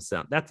Oklahoma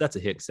sound. That's a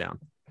Hick sound.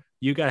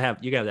 You gotta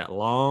have that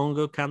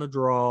long kind of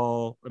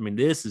drawl. I mean,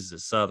 this is a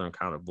Southern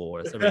kind of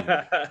voice. I mean,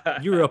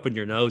 you're up in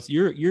your nose.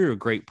 You're a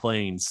Great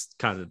Plains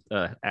kind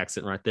of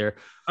accent right there.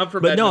 I'm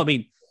from but Edmonton. No, I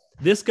mean,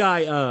 this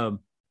guy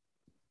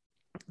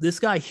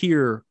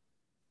here,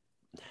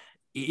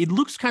 it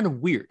looks kind of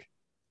weird.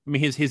 I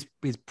mean, his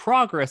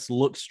progress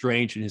looks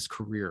strange in his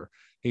career.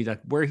 He's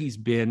like where he's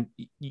been.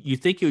 You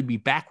think it would be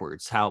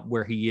backwards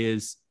where he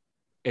is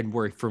and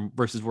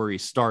versus where he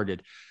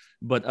started,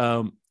 but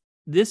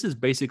this is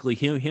basically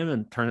him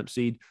and Turnip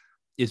Seed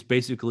is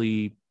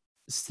basically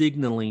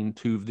signaling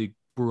to the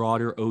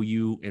broader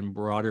OU and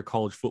broader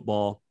college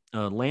football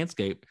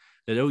landscape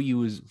that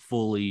OU is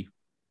fully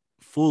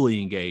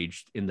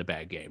engaged in the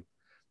bag game.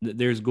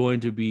 They're going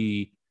to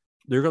be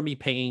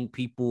paying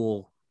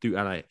people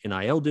through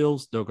NIL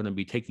deals. They're going to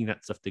be taking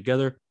that stuff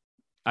together.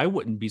 I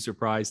wouldn't be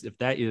surprised if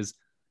that is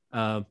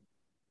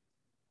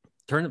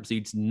Turnip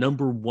Seed's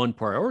number one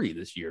priority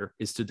this year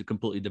is to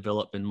completely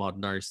develop and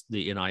modernize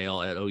the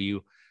NIL at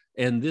OU.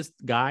 And this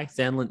guy,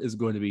 Sandlin, is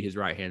going to be his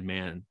right-hand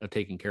man of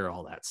taking care of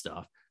all that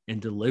stuff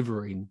and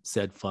delivering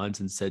said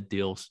funds and said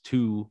deals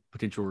to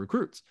potential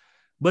recruits.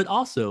 But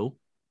also,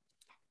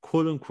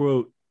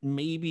 quote-unquote,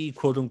 maybe,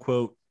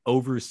 quote-unquote,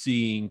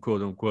 overseeing,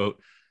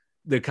 quote-unquote,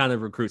 the kind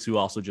of recruits who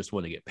also just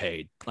want to get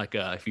paid. Like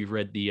if you've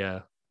read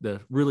the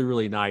really,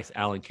 really nice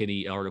Alan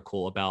Kinney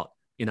article about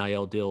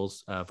NIL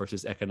deals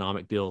versus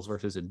economic deals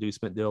versus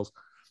inducement deals.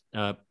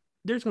 There's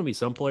going to be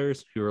some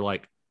players who are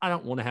like, I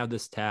don't want to have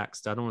this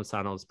taxed. I don't want to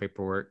sign all this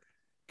paperwork.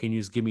 Can you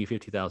just give me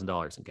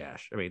 $50,000 in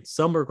cash? I mean,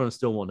 some are going to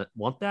still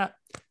want that.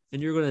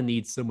 And you're going to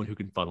need someone who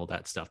can funnel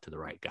that stuff to the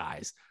right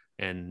guys.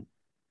 And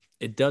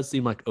it does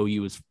seem like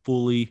OU is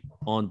fully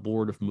on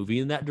board of moving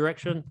in that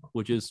direction,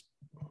 which is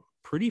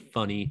pretty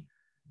funny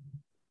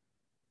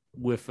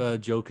with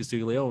Joe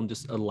Castiglione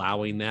just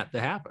allowing that to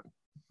happen.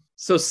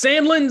 So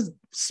Sandlin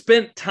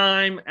spent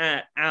time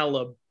at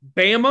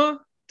Alabama,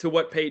 to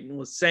what Peyton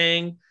was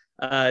saying,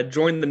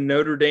 joined the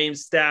Notre Dame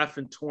staff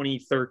in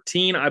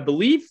 2013. I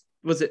believe,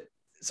 was it?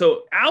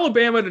 So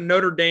Alabama to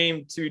Notre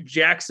Dame to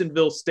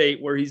Jacksonville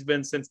State, where he's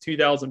been since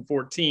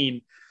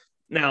 2014.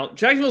 Now,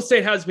 Jacksonville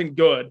State has been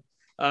good.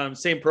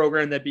 Same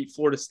program that beat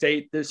Florida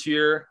State this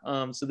year.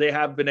 So they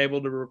have been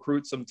able to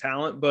recruit some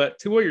talent. But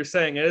to what you're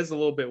saying, it is a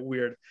little bit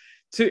weird.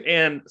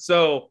 And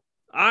so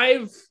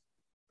I've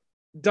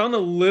done a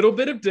little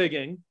bit of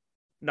digging,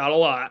 not a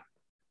lot,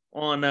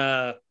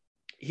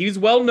 he's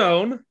well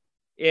known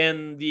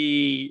in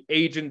the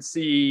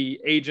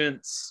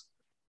agents,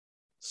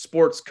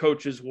 sports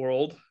coaches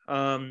world.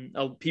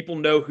 People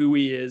know who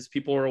he is.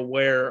 People are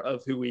aware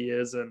of who he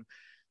is. And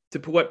to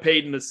put what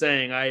Peyton is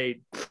saying,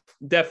 I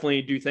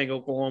definitely do think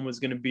Oklahoma is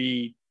going to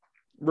be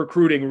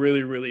recruiting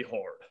really, really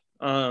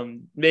hard.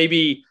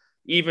 Maybe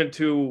even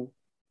to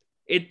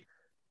it.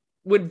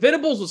 When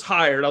Venables was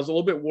hired, I was a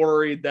little bit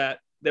worried that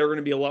they were going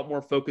to be a lot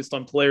more focused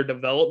on player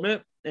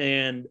development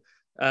and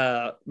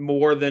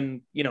more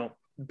than,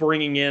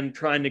 bringing in,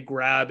 trying to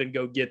grab and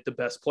go get the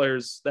best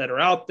players that are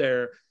out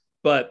there.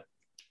 But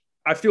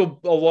I feel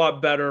a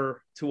lot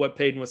better to what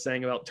Peyton was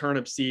saying about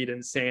Turnip Seed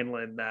and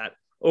Sandlin, that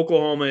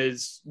Oklahoma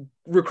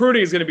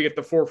recruiting is going to be at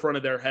the forefront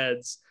of their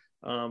heads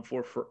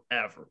for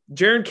forever.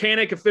 Jaron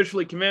Kanak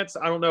officially commits.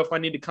 I don't know if I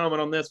need to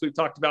comment on this. We've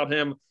talked about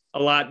him a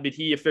lot, but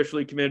he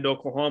officially committed to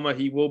Oklahoma.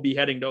 He will be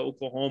heading to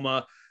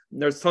Oklahoma.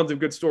 There's tons of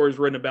good stories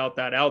written about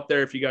that out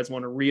there. If you guys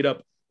want to read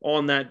up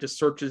on that, just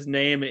search his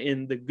name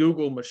in the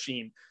Google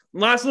machine.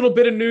 Last little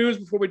bit of news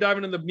before we dive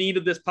into the meat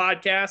of this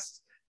podcast.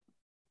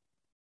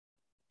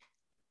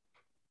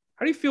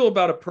 How do you feel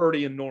about a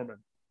Purdy and Norman?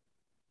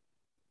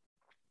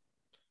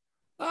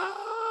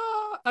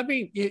 I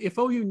mean, if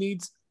OU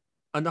needs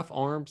enough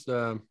arms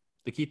to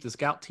keep the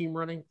scout team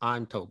running,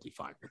 I'm totally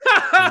fine.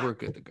 We're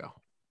good to go.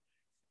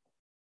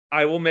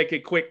 I will make a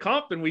quick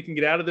comp and we can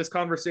get out of this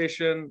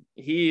conversation.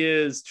 He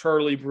is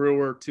Charlie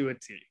Brewer to a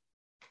T.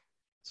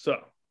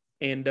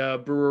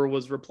 Brewer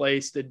was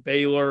replaced at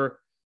Baylor,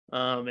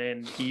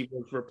 and he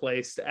was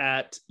replaced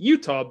at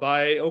Utah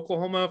by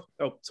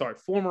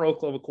former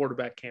Oklahoma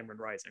quarterback Cameron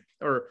Rising,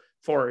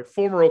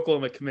 former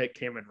Oklahoma commit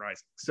Cameron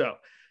Rising. So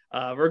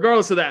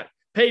regardless of that,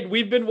 Peyton,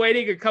 we've been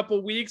waiting a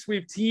couple weeks.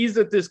 We've teased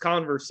at this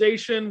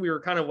conversation.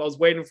 I was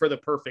waiting for the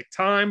perfect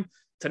time.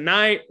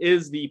 Tonight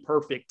is the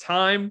perfect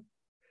time.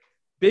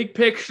 Big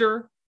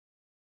picture.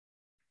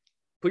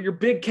 Put your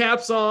big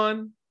caps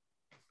on.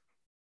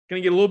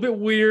 Going to get a little bit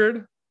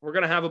weird. We're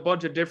going to have a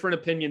bunch of different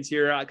opinions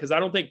here because I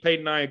don't think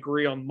Peyton and I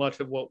agree on much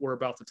of what we're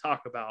about to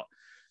talk about.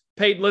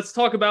 Peyton, let's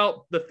talk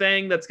about the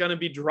thing that's going to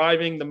be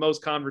driving the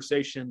most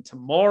conversation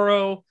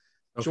tomorrow.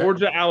 Okay.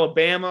 Georgia,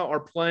 Alabama are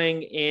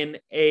playing in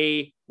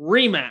a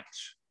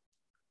rematch.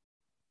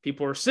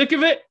 People are sick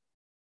of it.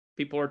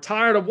 People are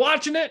tired of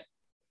watching it.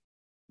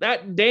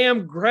 That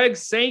damn Greg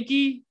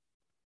Sankey,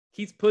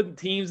 he's putting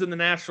teams in the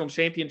national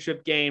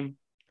championship game.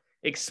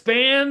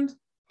 Expand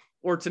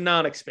or to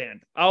not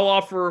expand? I'll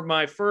offer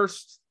my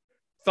first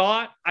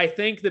thought. I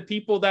think the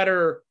people that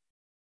are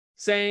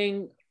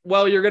saying,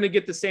 well, you're going to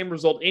get the same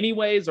result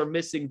anyways, are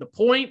missing the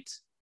point.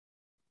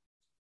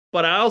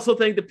 But I also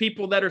think the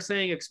people that are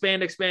saying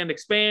expand, expand,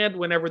 expand,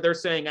 whenever they're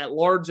saying at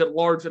large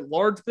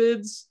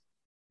bids,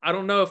 I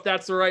don't know if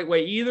that's the right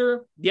way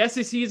either. The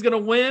SEC is going to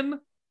win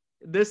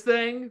this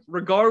thing,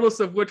 regardless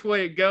of which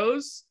way it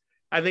goes.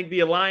 I think the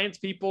Alliance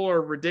people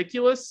are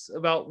ridiculous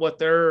about what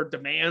their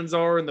demands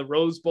are in the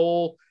Rose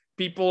Bowl.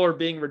 People are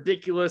being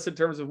ridiculous in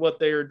terms of what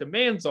their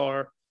demands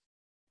are.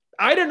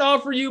 I didn't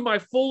offer you my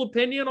full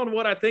opinion on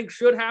what I think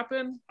should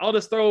happen. I'll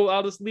just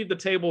leave the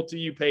table to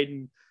you,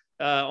 Peyton,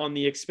 on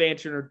the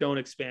expansion or don't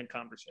expand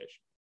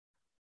conversation.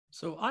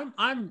 So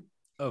I'm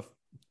of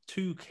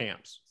two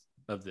camps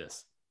of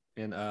this.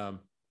 And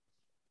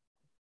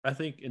I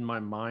think in my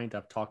mind,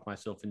 I've talked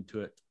myself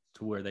into it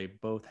to where they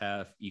both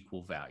have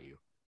equal value.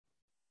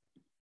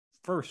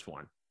 First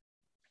one,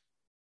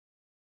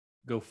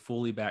 go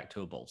fully back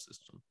to a bowl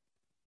system.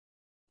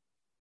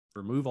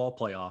 Remove all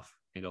playoff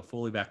and go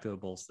fully back to a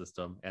bowl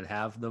system and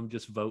have them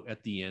just vote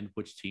at the end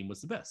which team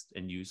was the best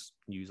and use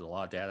a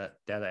lot of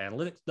data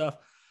analytics stuff.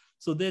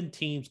 So then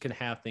teams can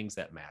have things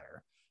that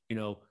matter,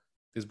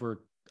 because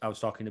I was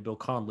talking to Bill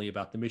Conley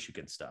about the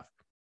Michigan stuff.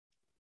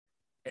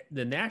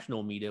 The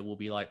national media will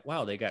be like,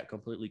 wow, they got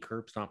completely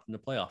curb stomped in the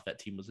playoff. That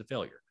team was a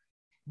failure.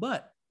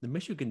 But the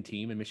Michigan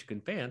team and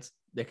Michigan fans,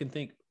 they can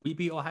think, we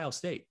beat Ohio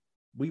State.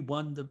 We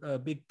won the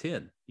Big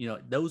Ten.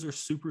 Those are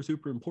super,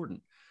 super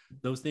important.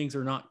 Those things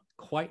are not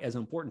quite as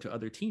important to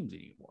other teams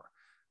anymore.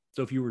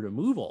 So if you were to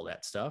move all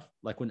that stuff,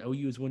 like when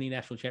OU was winning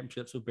national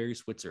championships with Barry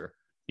Switzer,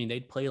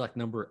 they'd play like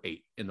number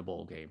 8 in the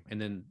bowl game, and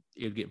then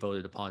it would get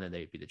voted upon and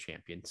they'd be the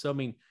champion. So,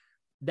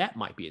 that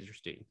might be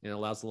interesting. It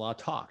allows a lot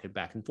of talk and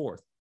back and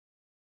forth.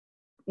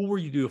 Or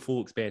you do a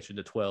full expansion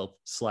to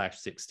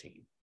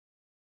 12/16.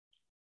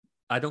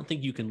 I don't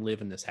think you can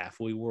live in this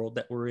halfway world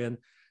that we're in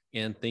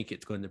and think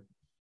it's going to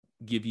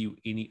give you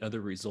any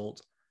other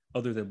result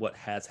other than what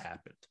has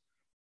happened.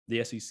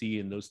 The SEC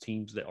and those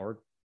teams that are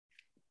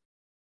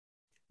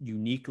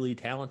uniquely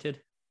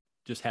talented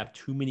just have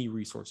too many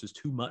resources,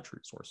 too much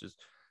resources,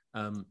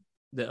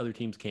 that other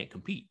teams can't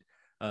compete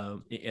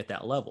at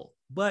that level.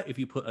 But if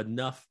you put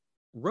enough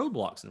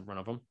roadblocks in front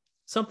of them,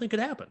 something could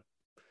happen.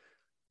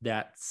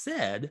 That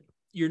said,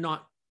 you're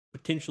not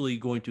potentially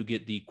going to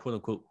get the quote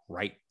unquote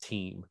right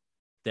team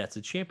that's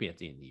a champion at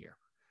the end of the year.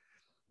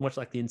 Much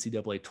like the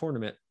NCAA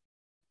tournament,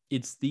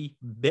 it's the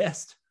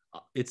best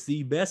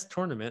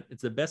tournament.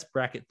 It's the best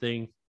bracket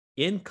thing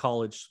in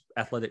college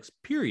athletics,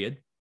 period.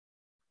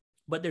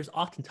 but there's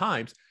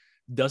oftentimes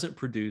doesn't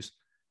produce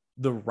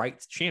the right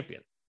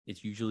champion.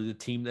 It's usually the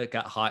team that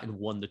got hot and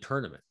won the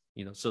tournament,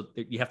 so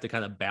you have to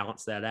kind of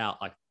balance that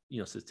out. Like,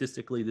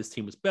 statistically, this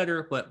team was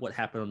better, but what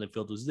happened on the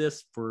field was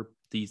this for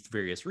these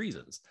various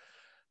reasons.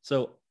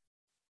 So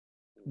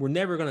we're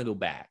never going to go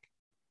back.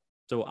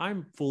 So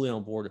I'm fully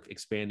on board of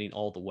expanding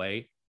all the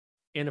way.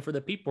 And for the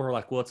people who are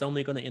like, well, it's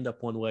only going to end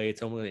up one way,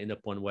 it's only going to end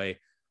up one way,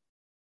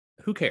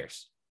 who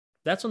cares?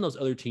 That's on those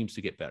other teams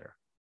to get better.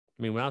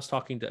 I mean, when I was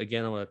talking to,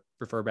 again, I'm going to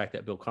refer back to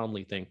that Bill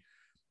Connolly thing.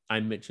 I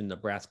mentioned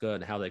Nebraska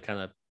and how they kind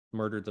of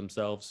murdered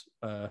themselves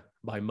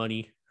by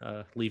money,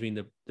 leaving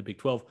the Big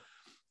 12.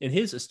 And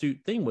his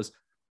astute thing was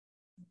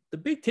the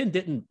Big 10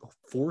 didn't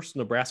force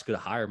Nebraska to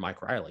hire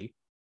Mike Riley.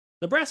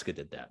 Nebraska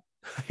did that.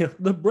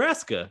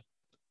 Nebraska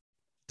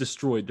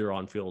destroyed their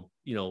on-field,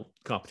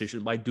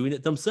 competition by doing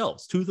it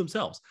themselves, to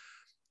themselves.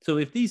 So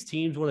if these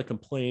teams want to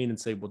complain and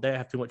say, well, they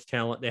have too much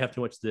talent, they have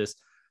too much this,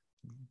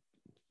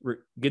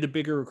 get a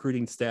bigger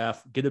recruiting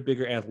staff, get a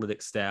bigger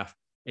athletic staff,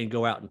 and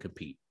go out and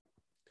compete,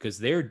 because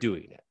they're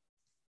doing it.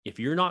 If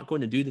you're not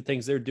going to do the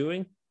things they're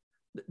doing,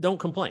 don't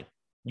complain.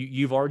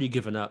 You've already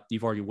given up.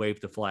 You've already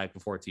waved the flag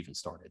before it's even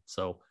started.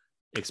 So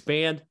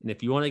expand. And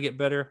if you want to get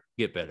better,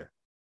 get better.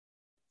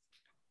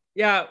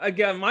 Yeah.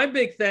 Again, my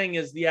big thing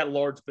is the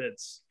at-large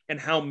bids and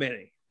how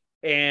many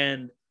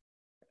and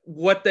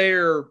what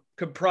they're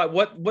comprised.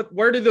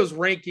 Where do those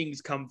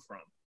rankings come from?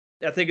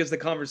 I think is the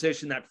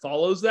conversation that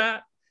follows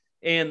that.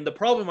 And the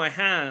problem I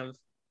have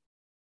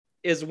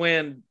is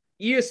when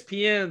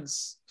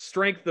ESPN's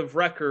strength of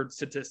record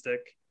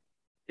statistic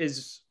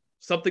is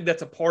something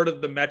that's a part of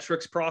the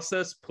metrics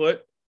process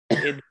put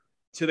into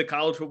the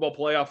college football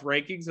playoff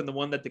rankings and the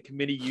one that the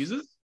committee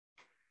uses.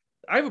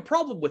 I have a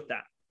problem with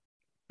that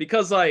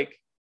because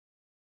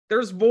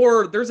there's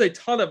a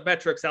ton of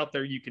metrics out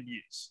there you can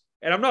use.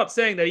 And I'm not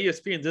saying that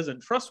ESPN's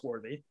isn't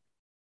trustworthy.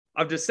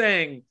 I'm just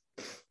saying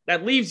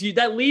that leaves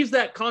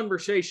that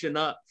conversation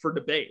up for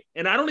debate.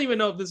 And I don't even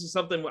know if this is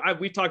something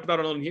we talked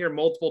about it on here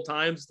multiple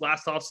times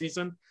last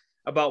offseason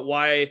about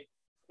why,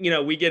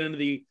 we get into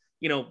the,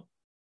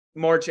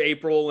 March,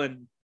 April,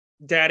 and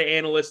data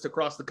analysts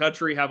across the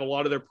country have a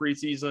lot of their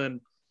preseason,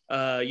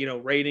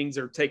 ratings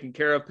are taken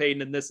care of,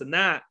 Peyton, and this and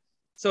that.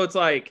 So it's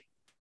like,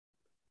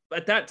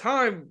 at that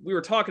time we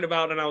were talking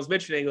about, and I was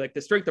mentioning like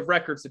the strength of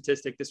record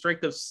statistic, the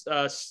strength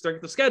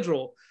of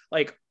schedule,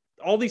 like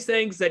all these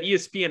things that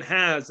ESPN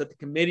has that the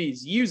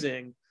committee's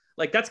using,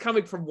 like that's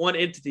coming from one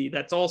entity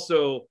that's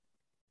also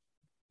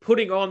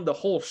putting on the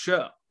whole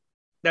show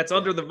that's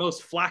under the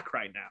most flack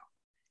right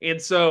now.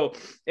 And so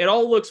it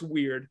all looks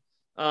weird.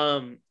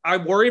 I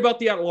worry about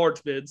the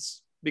at-large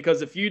bids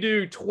because if you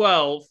do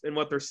 12 in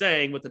what they're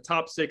saying with the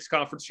top 6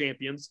 conference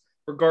champions,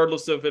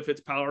 regardless of if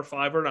it's Power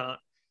 5 or not,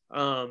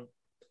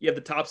 you have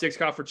the top 6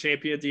 conference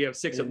champions. You have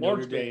 6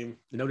 at-large bids.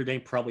 Notre Dame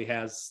probably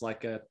has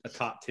like a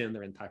top 10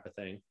 they're in type of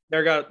thing.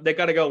 They got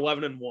to go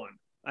 11-1.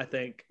 I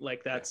think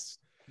like that's.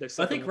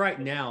 I think right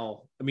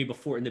now, I mean,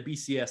 before in the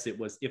BCS, it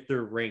was if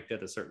they're ranked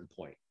at a certain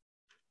point,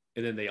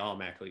 and then they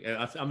automatically.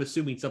 I'm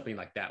assuming something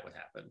like that would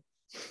happen.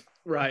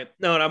 Right.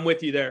 No, and I'm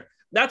with you there.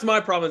 That's my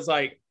problem. Is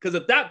because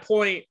at that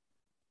point,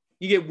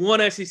 you get one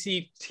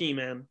SEC team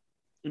in,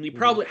 and you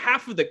probably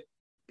half of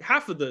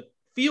the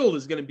field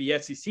is going to be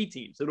SEC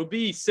teams. It'll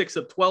be 6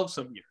 of 12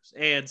 some years,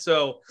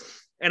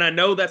 and I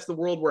know that's the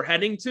world we're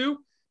heading to,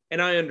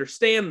 and I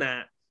understand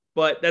that.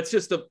 But that's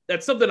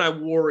something I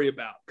worry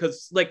about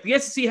because like the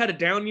SEC had a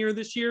down year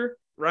this year,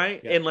 right?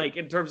 Yeah. And like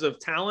in terms of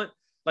talent,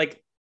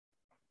 like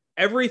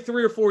every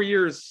 3 or 4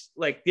 years,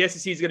 like the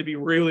SEC is going to be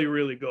really,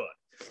 really good.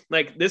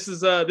 Like this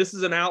is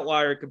an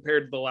outlier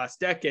compared to the last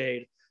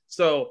decade.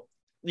 So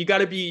you got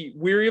to be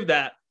weary of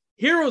that.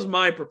 Here was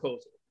my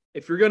proposal.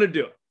 If you're going to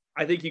do it,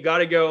 I think you got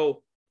to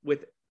go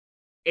with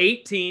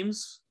 8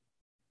 teams,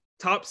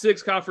 top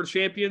 6 conference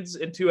champions,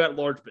 and 2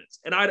 at-large bids.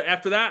 And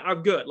after that,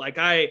 I'm good. Like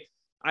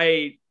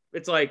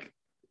it's like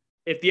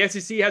if the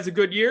SEC has a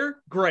good year,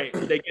 great.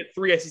 They get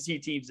 3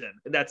 SEC teams in,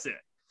 and that's it.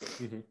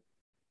 Mm-hmm.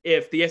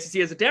 If the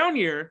SEC has a down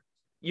year,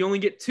 you only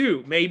get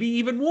 2, maybe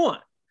even 1.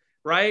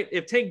 Right?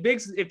 If Tank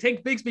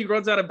Bigsby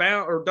runs out of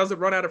bounds or doesn't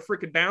run out of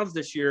freaking bounds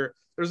this year,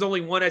 there's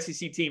only 1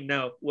 SEC team.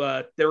 No,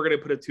 they were going to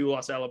put a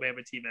 2-loss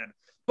Alabama team in,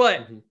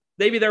 but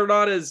maybe they're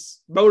not as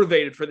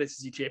motivated for the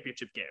SEC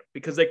championship game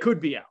because they could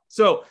be out.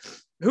 So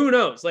who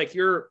knows? Like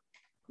you're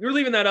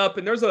leaving that up,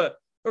 and there's a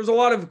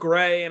lot of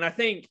gray. And I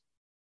think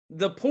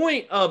the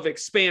point of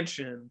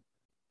expansion,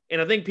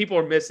 and I think people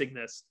are missing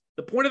this.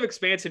 The point of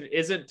expansion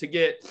isn't to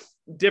get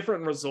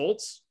different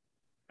results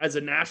as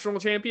a national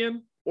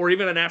champion or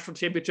even a national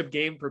championship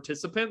game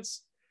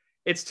participants.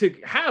 It's to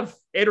have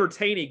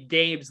entertaining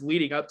games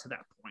leading up to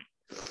that point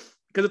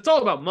because it's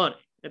all about money.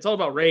 It's all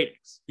about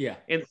ratings. Yeah.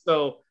 And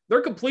so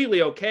they're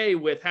completely okay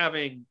with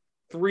having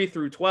 3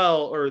 through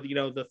 12 or,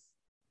 the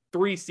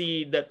 3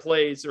 seed that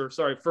plays,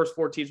 first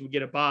 4 teams would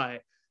get a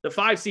bye. The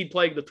 5 seed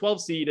playing the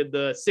 12 seed and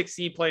the 6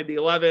 seed playing the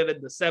 11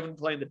 and the 7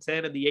 playing the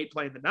 10 and the 8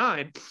 playing the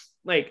 9.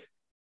 Like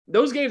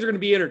those games are going to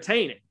be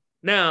entertaining.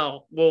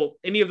 Now, will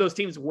any of those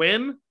teams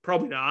win?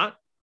 Probably not.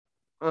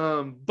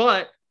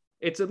 But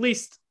it's at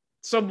least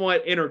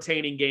somewhat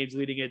entertaining games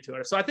leading into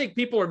it. So I think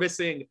people are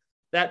missing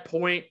that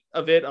point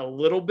of it a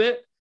little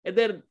bit. And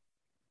then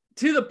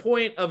to the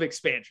point of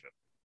expansion,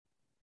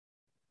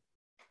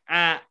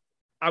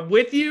 I'm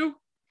with you.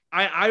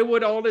 I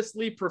would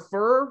honestly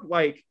prefer,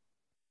 like,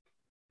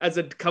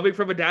 coming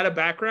from a data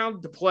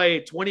background, to play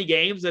 20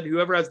 games and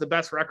whoever has the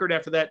best record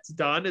after that's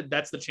done, and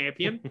that's the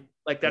champion.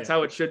 Like, that's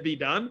how it should be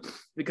done,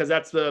 because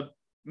that's the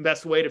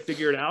best way to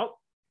figure it out.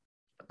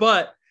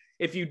 But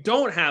if you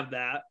don't have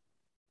that,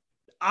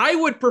 I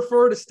would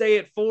prefer to stay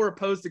at 4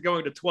 opposed to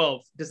going to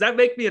 12. Does that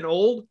make me an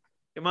old?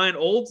 Am I an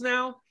olds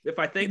now? If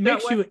I think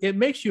it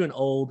makes you an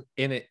old,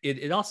 and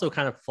it also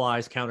kind of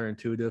flies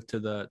counterintuitive to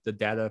the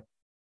data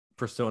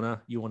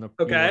persona you want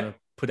to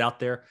put out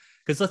there.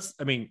 Because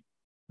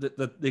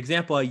the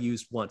example I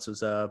used once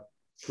was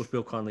with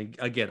Bill Connolly.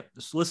 Again,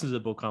 just listen to the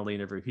Bill Connolly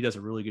interview. He does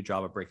a really good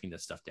job of breaking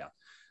this stuff down.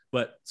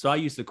 But so I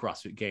use the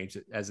CrossFit Games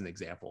as an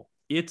example.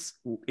 It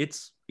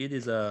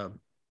is a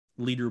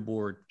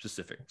leaderboard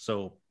specific.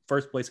 So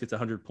first place gets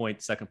 100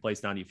 points, second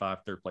place 95,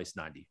 third place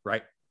 90,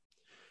 right?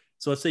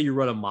 So let's say you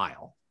run a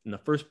mile, and the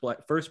first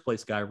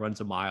place guy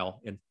runs a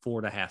mile in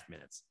 4.5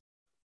 minutes.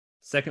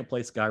 Second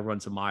place guy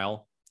runs a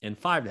mile in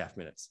 5.5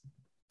 minutes.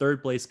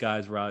 Third place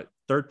guys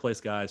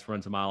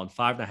runs a mile in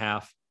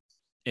 5.5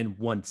 in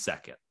 1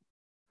 second.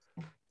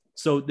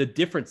 So the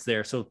difference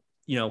there. So,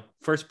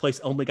 first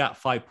place only got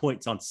 5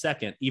 points on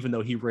second, even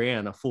though he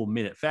ran a full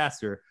minute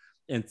faster,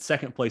 and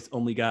second place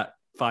only got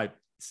 5,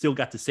 still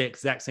got the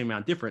exact same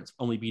amount of difference,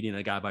 only beating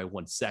a guy by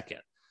 1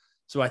 second.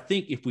 So I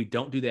think if we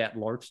don't do that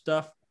large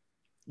stuff,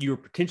 you're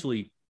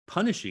potentially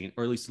punishing,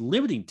 or at least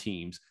limiting,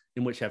 teams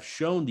in which have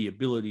shown the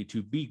ability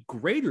to be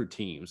greater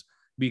teams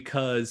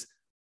because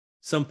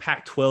some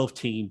Pac-12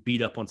 team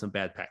beat up on some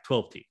bad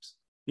Pac-12 teams.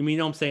 You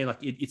know what I'm saying? Like,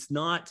 it's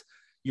not,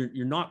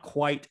 you're not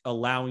quite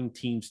allowing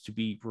teams to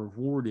be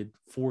rewarded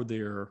for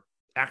their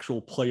actual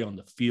play on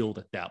the field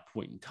at that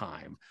point in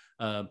time.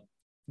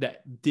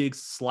 That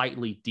digs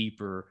slightly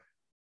deeper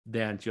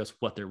than just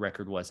what their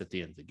record was at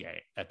the end of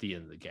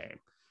the game.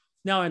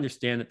 Now, I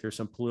understand that there's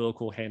some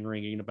political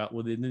hand-wringing about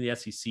whether the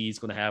SEC is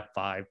going to have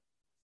 5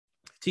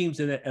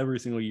 teams in it every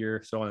single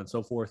year, so on and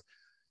so forth.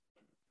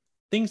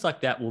 Things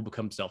like that will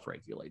become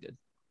self-regulated.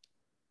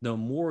 The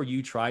more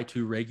you try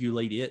to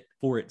regulate it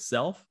for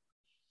itself,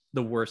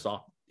 the worse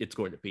off it's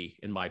going to be,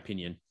 in my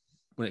opinion,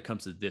 when it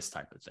comes to this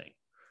type of thing.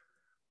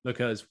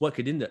 Because what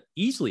could end up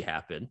easily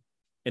happen,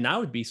 and I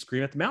would be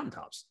screaming at the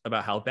mountaintops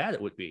about how bad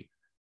it would be,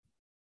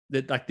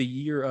 that like the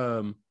year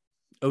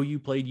OU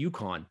played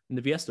UConn in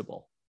the Fiesta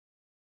Bowl.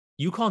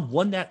 UConn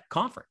won that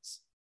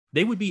conference.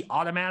 They would be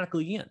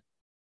automatically in.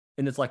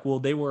 And it's like, well,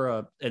 they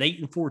were an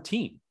 8-4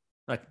 team.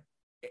 Like,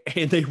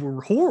 and they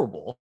were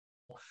horrible.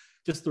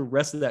 Just the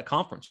rest of that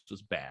conference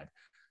was bad.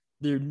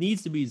 There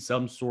needs to be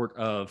some sort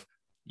of,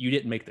 you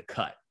didn't make the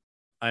cut.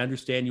 I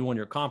understand you won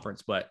your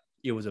conference, but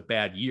it was a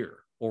bad year.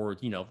 Or,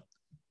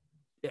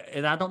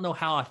 and I don't know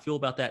how I feel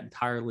about that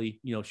entirely.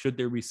 Should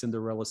there be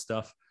Cinderella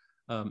stuff?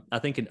 I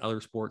think in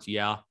other sports,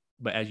 yeah.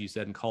 But as you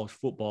said, in college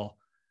football,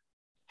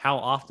 how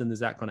often is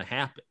that going to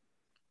happen?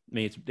 I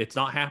mean, it's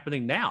not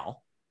happening now.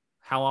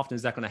 How often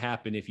is that going to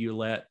happen if you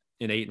let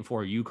an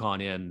 8-4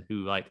 UConn in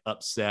who like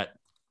upset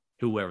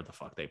whoever the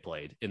fuck they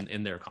played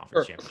in their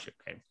conference championship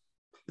game?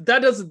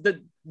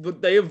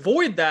 They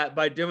avoid that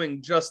by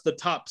doing just the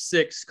top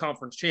 6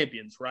 conference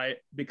champions, right?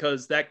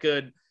 Because that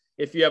could,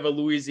 if you have a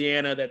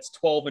Louisiana that's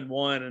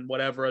 12-1 and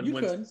whatever, and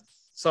wins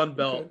Sun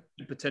Belt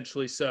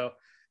potentially. So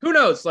who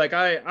knows? Like,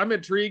 I'm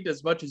intrigued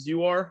as much as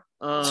you are.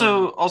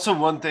 So also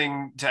one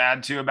thing to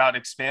add to about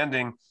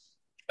expanding,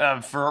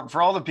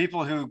 for all the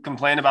people who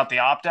complain about the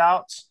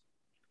opt-outs,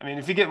 I mean,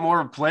 if you get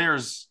more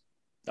players,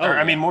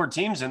 more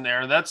teams in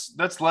there,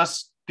 that's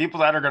less people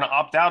that are going to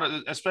opt out,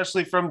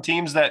 especially from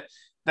teams that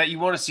you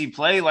want to see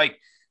play. Like,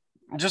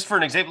 just for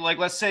an example, like,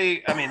 let's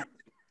say, I mean,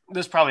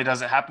 this probably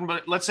doesn't happen,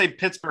 but let's say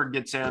Pittsburgh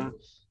gets in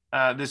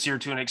this year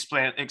to an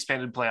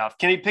expanded playoff.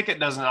 Kenny Pickett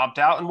doesn't opt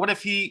out. And what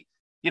if he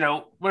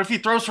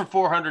throws for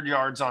 400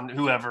 yards on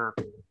whoever,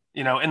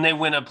 and they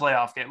win a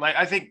playoff game? Like,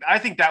 I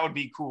think that would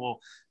be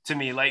cool to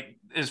me. Like,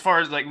 as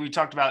far as like we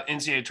talked about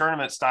NCAA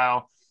tournament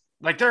style,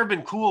 like there have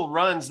been cool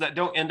runs that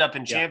don't end up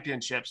in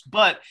championships,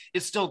 but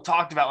it's still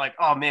talked about. Like,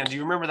 oh man, do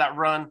you remember that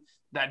run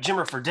that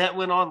Jimmer Fredette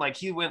went on? Like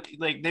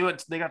they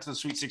got to the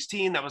Sweet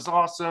 16. That was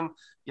awesome.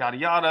 Yada,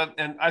 yada.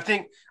 And I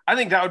think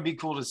that would be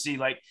cool to see.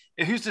 Like,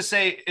 who's to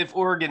say if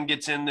Oregon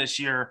gets in this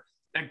year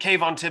and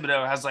Kayvon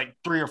Thibodeau has like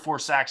 3 or 4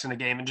 sacks in a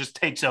game and just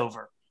takes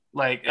over?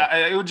 Like,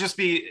 it would just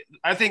be,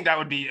 I think that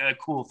would be a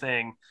cool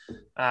thing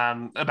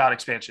about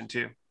expansion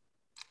too.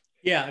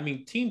 Yeah, I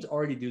mean, teams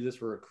already do this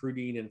for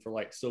recruiting and for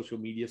like social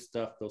media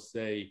stuff. They'll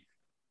say,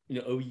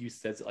 OU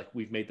says it, like,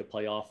 we've made the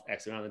playoff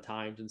X amount of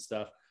times and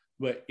stuff.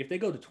 But if they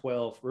go to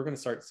 12, we're going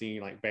to start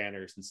seeing like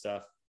banners and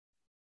stuff.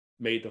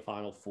 Made the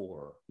Final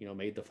 4,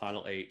 made the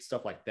Final 8,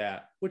 stuff like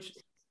that, which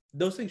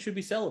those things should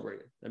be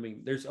celebrated. I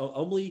mean, there's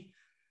only,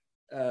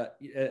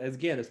 as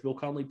Bill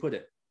Connolly put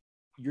it,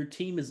 your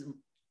team is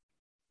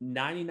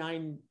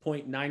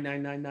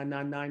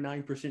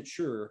 99.999999%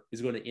 sure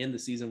is going to end the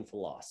season with a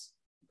loss.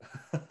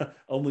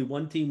 Only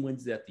one team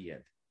wins at the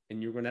end,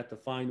 and you're going to have to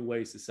find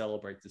ways to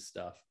celebrate this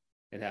stuff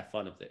and have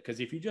fun with it. Because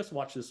if you just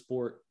watch the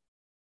sport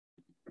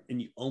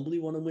and you only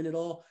want to win it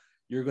all,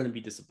 you're going to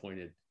be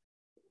disappointed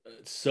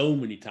so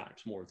many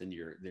times more than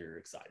they're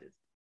excited.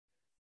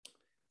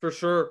 For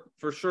sure.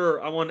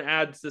 I want to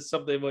add to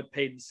something what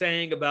Peyton's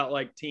saying about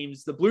like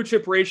teams. The blue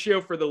chip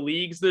ratio for the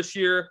leagues this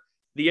year,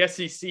 the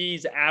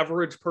SEC's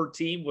average per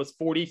team was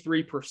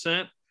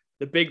 43%.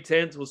 The Big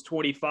Tens was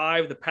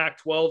 25. The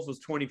Pac-12s was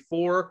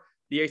 24.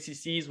 The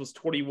ACC's was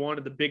 21,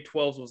 and the Big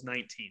 12s was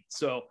 19.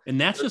 So, and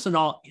that's just an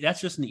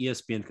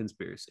ESPN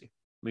conspiracy.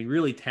 I mean,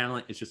 really,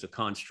 talent is just a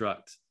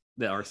construct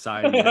that our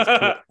society has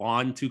put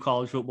onto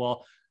college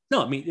football.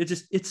 No, I mean,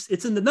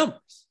 it's in the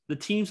numbers. The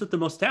teams with the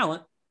most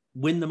talent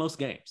win the most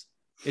games.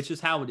 It's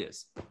just how it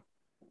is.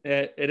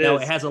 It now,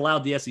 is. It has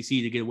allowed the SEC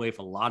to get away with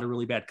a lot of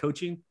really bad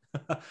coaching,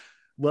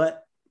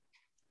 but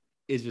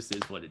it just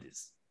is what it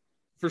is.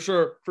 For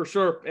sure.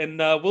 And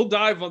we'll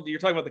dive on. You're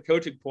talking about the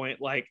coaching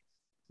point. Like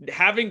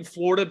having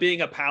Florida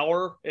being a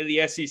power in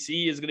the SEC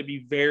is going to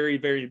be very,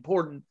 very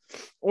important.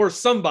 Or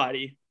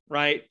somebody,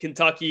 right?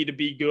 Kentucky to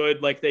be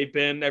good like they've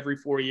been every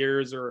 4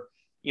 years, or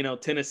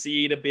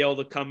Tennessee to be able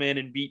to come in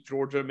and beat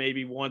Georgia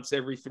maybe once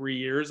every 3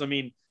 years. I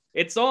mean,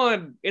 it's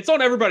on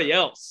everybody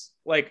else.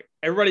 Like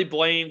everybody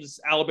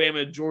blames Alabama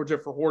and Georgia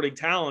for hoarding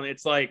talent.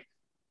 It's like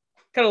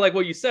kind of like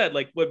what you said,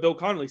 like what Bill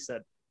Connolly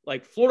said.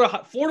 Like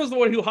Florida's the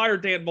one who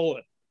hired Dan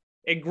Mullen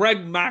and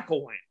Greg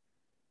McElwain.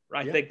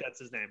 Right? I think that's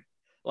his name.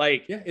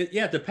 Like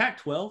the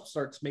Pac-12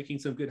 starts making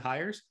some good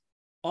hires.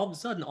 All of a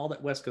sudden, all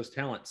that West Coast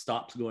talent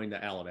stops going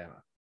to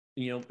Alabama.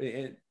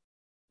 And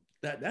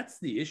that's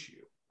the issue.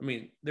 I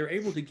mean, they're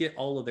able to get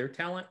all of their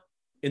talent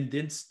and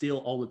then steal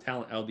all the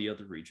talent out of the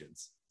other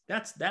regions.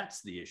 That's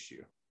the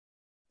issue.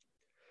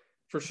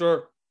 For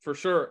sure.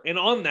 And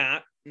on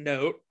that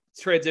note,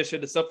 let's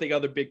transition to something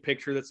other big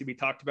picture that's going to be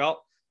talked about.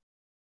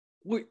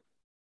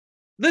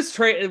 This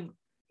trade,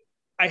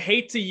 I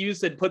hate to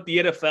use and put the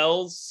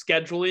NFL's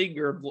scheduling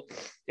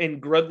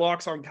and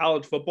gridlocks on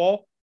college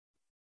football.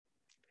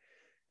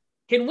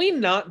 Can we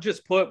not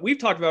just we've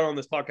talked about it on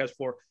this podcast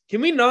before, can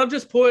we not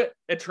just put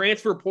a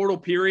transfer portal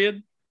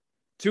period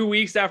 2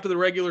 weeks after the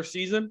regular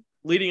season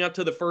leading up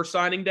to the first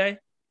signing day?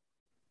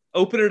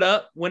 Open it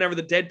up whenever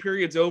the dead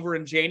period's over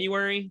in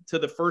January to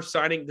the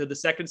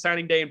second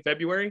signing day in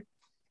February.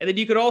 And then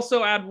you could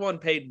also add one,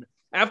 Peyton,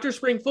 after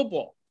spring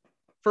football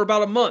for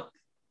about a month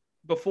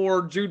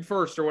before June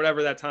 1st or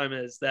whatever that time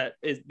is,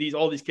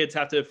 all these kids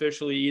have to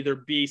officially either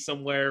be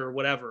somewhere or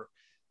whatever.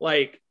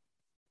 Like,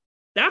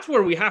 that's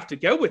where we have to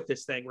go with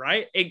this thing,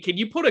 right? And can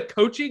you put a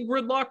coaching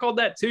gridlock on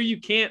that too? You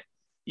can't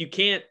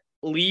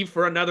leave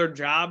for another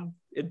job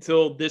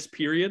until this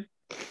period.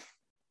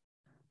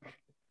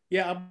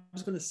 Yeah, I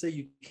was going to say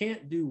you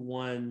can't do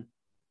one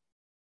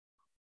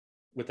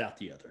without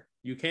the other.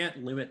 You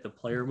can't limit the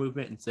player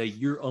movement and say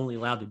you're only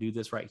allowed to do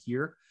this right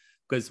here.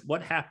 Because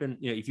what happened,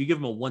 if you give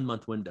them a 1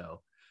 month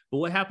window, but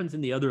what happens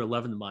in the other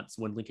 11 months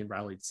when Lincoln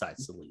Riley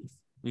decides to leave?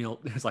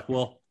 It's like,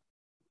 well,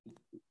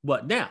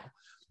 what now?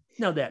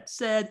 Now, that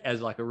said,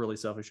 as like a really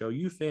selfish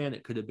OU fan,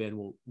 it could have been,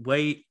 well,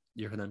 wait,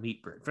 you're going to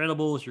meet Brent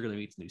Venables, you're going to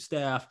meet the new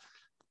staff.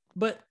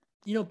 But,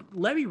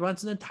 Levy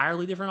runs an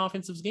entirely different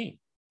offensive game.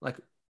 Like,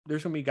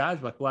 there's going to be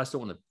guys like, well, I still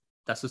want to,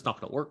 that's just not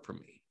going to work for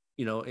me.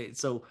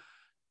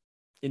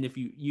 And if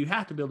you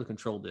have to be able to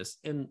control this.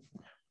 And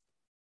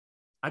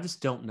I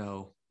just don't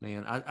know,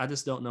 man. I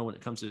just don't know when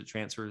it comes to the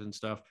transfers and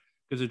stuff,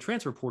 because the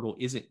transfer portal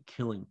isn't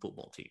killing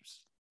football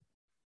teams,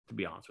 to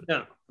be honest with you.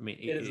 I mean,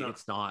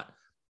 it's not.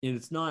 And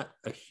it's not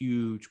a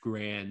huge,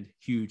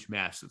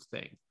 massive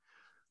thing.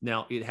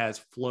 Now, it has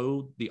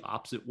flowed the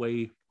opposite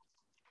way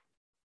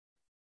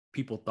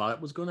people thought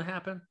it was going to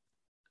happen.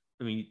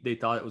 I mean, they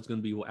thought it was going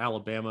to be, well,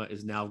 Alabama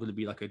is now going to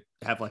be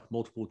have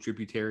multiple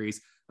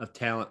tributaries of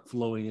talent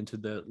flowing into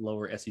the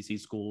lower SEC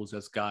schools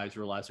as guys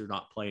realize they're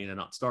not playing and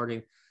not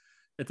starting.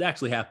 It's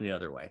actually happened the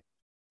other way.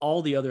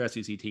 All the other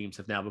SEC teams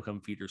have now become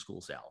feeder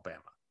schools to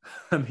Alabama.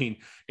 I mean,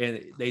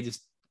 and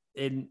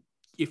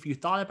if you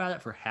thought about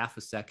it for half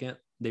a second,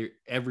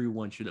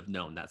 everyone should have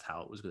known that's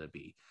how it was going to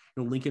be.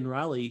 Lincoln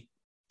Riley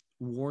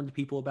warned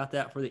people about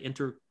that for the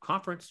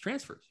interconference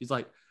transfers. He's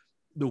like,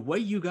 the way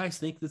you guys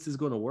think this is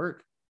going to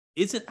work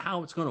isn't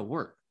how it's going to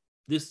work.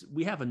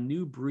 We have a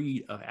new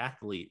breed of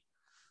athlete.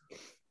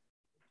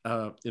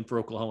 And for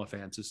Oklahoma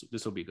fans,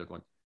 this will be a good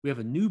one. We have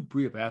a new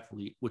breed of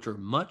athlete, which are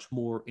much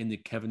more in the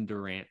Kevin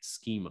Durant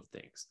scheme of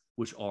things,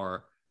 which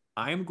are,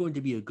 I'm going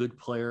to be a good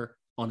player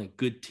on a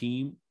good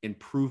team and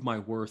prove my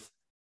worth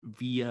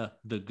via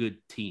the good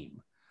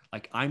team.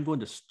 Like, I'm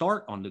going to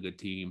start on the good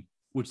team,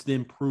 which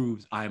then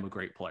proves I am a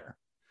great player.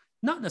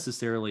 Not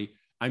necessarily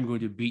I'm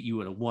going to beat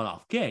you in a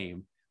one-off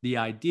game. The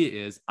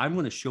idea is I'm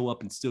going to show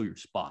up and steal your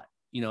spot,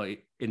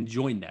 and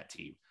join that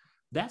team.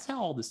 That's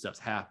how all this stuff's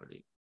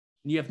happening.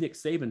 And you have Nick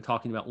Saban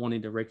talking about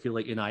wanting to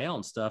regulate NIL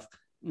and stuff,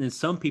 and then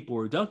some people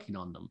are dunking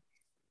on them.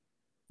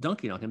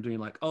 dunking on him, being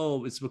like,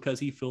 oh, it's because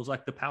he feels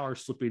like the power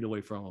is slipping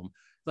away from him.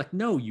 Like,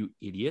 no, you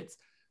idiots.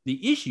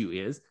 The issue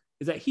is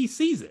that he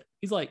sees it.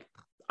 He's like,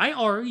 I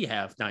already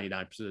have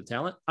 99% of the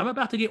talent. I'm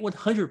about to get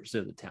 100%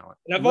 of the talent.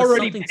 And I've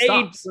already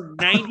paid for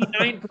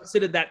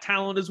 99% of that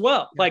talent as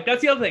well. Like,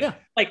 that's the other thing. Yeah.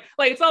 Like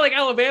it's not like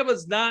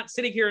Alabama's not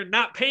sitting here and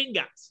not paying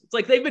guys. It's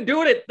like they've been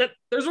doing it.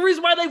 There's a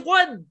reason why they've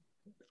won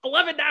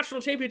 11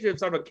 national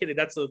championships. I'm not kidding.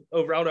 That's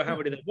over. I don't know how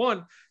many they've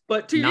won,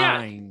 but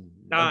nine.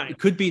 It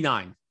could be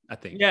 9, I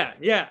think.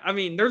 Yeah. I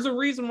mean, there's a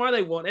reason why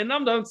they won. And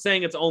I'm not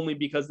saying it's only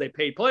because they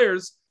paid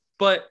players,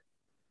 but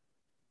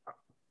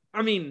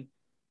I mean,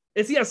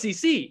 it's the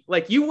SEC.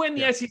 Like, you win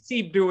the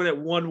SEC doing it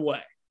one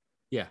way.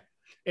 Yeah.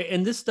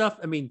 And this stuff,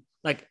 I mean,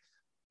 like,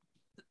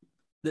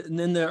 and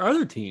then there are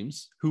other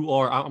teams who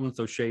are, I'm going to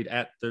throw shade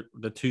at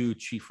the two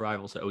chief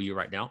rivals at OU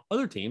right now.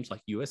 Other teams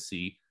like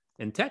USC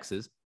and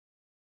Texas,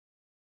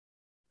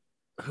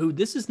 who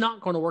this is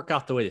not going to work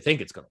out the way they think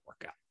it's going to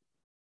work out.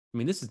 I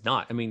mean, this is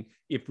not. I mean,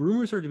 if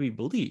rumors are to be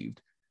believed,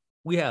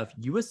 we have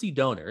USC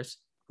donors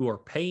who are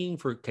paying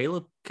for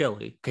Caleb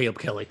Kelly.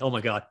 Oh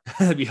my God,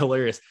 that'd be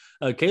hilarious.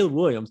 Caleb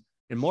Williams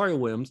and Mario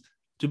Williams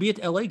to be at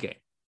the LA game,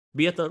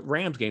 be at the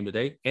Rams game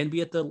today, and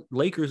be at the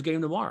Lakers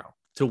game tomorrow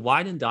to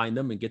wine and dine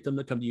them and get them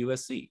to come to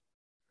USC.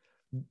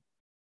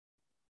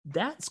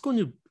 That's going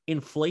to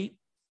inflate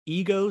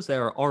egos that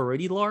are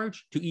already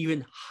large to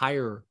even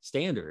higher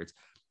standards.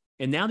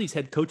 And now these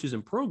head coaches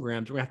and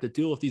programs are going to have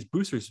to deal with these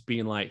boosters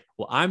being like,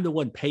 well, I'm the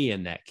one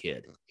paying that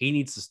kid. He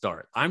needs to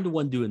start. I'm the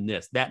one doing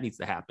this. That needs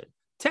to happen.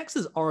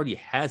 Texas already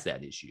has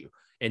that issue.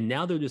 And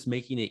now they're just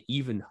making it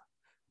even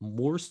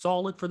more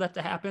solid for that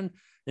to happen.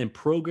 And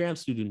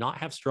programs who do not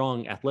have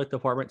strong athletic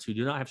departments, who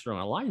do not have strong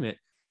alignment,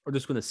 are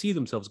just going to see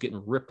themselves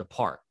getting ripped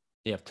apart.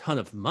 They have a ton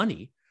of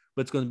money,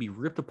 but it's going to be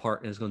ripped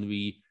apart. And it's going to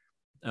be,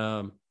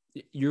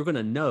 you're going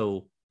to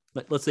know,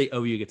 let's say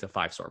OU gets a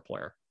 5-star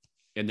player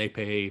and they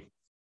pay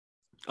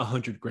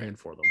 $100,000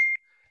 for them.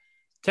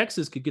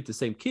 Texas could get the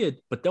same kid,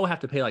 but they'll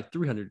have to pay like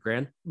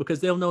 $300,000 because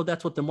they'll know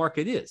that's what the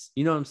market is.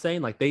 You know what I'm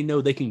saying? Like, they know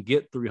they can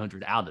get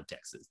 $300,000 out of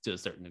Texas to a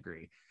certain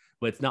degree,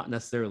 but it's not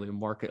necessarily a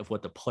market of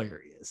what the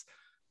player is.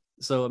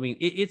 So, I mean,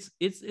 it's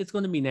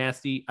going to be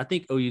nasty. I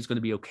think OU is going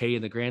to be okay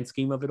in the grand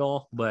scheme of it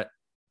all, but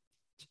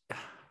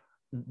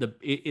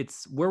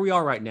it's where we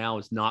are right now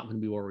is not going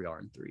to be where we are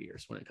in 3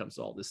 years when it comes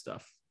to all this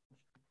stuff.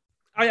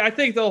 I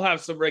think they'll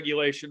have some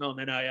regulation on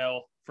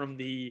NIL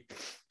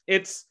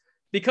it's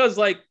because,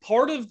 like,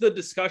 part of the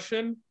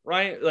discussion,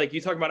 right? Like, you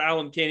talk about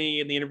Alan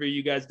Kinney and the interview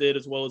you guys did,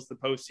 as well as the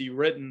posts you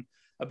written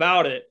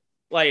about it.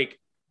 Like,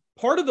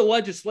 part of the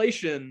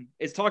legislation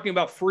is talking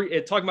about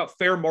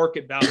fair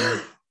market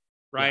value,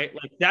 right?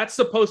 Like, that's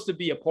supposed to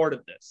be a part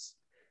of this.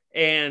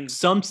 And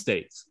some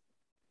states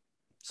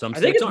I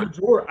think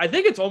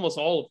it's almost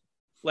all of them.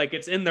 Like,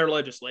 it's in their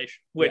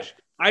legislation, which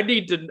I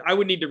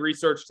would need to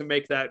research to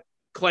make that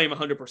claim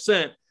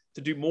 100%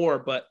 to do more.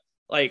 But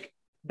like,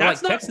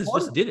 that's like Texas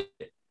just did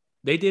it.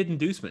 They did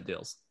inducement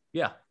deals.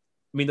 Yeah. I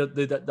mean,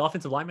 the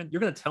offensive lineman,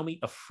 you're going to tell me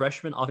a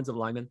freshman offensive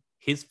lineman,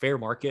 his fair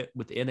market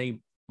within a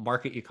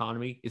market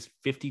economy is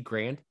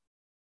 $50,000?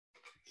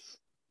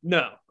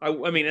 No,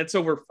 I mean, it's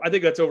over. I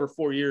think that's over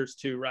 4 years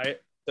too, right?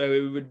 So it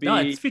would be. No,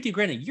 it's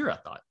 $50,000 a year, I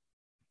thought.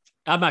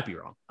 I might be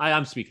wrong.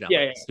 I'm speaking out.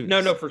 Yeah.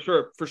 No, for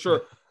sure.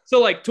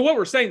 So, like, to what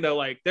we're saying though,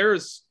 like,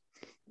 there's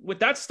with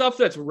that stuff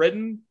that's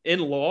written in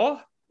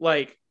law,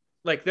 like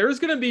there's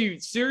going to be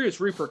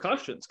serious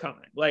repercussions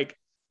coming, like,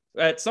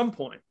 at some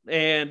point.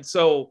 And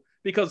so,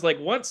 because, like,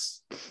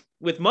 once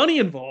with money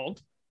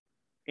involved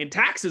and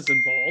taxes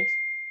involved,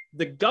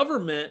 the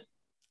government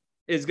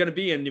is going to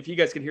be, and if you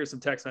guys can hear some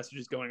text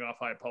messages going off,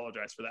 I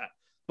apologize for that.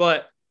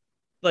 But,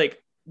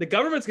 like, the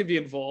government's going to be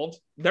involved.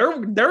 They're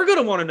going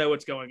to want to know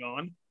what's going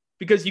on,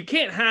 because you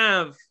can't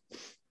have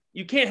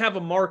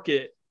a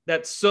market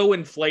that's so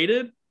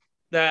inflated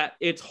that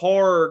it's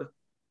hard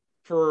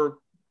for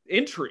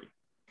entry,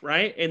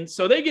 right? And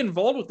so they get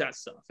involved with that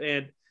stuff.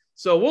 And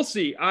so we'll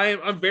see.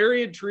 I'm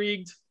very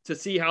intrigued to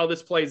see how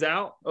this plays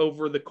out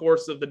over the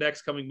course of the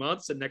next coming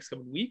months and next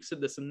coming weeks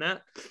and this and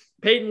that.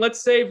 Peyton,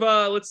 let's save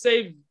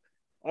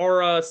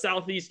our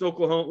Southeast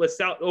Oklahoma,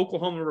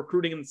 Oklahoma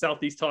recruiting in the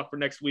Southeast talk for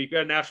next week. We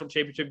got a national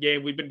championship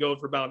game. We've been going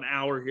for about an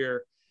hour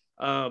here.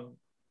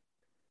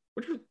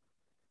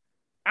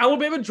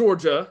 Alabama,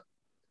 Georgia.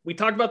 We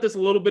talked about this a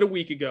little bit a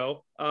week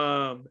ago.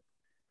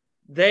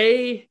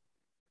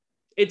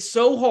 It's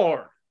so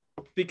hard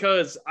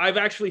because I've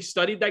actually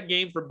studied that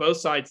game for both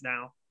sides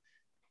now.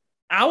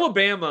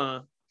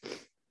 Alabama,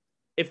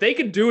 if they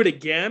can do it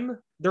again,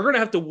 they're going to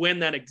have to win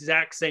that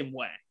exact same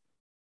way.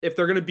 If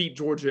they're going to beat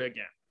Georgia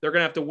again, they're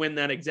going to have to win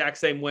that exact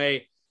same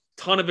way.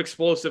 Ton of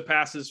explosive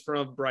passes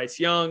from Bryce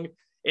Young.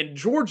 And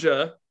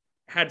Georgia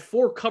had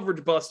 4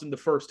 coverage busts in the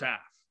first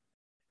half.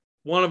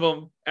 One of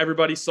them,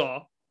 everybody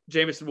saw.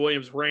 Jamison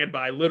Williams ran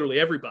by literally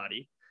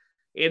everybody.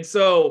 And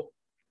so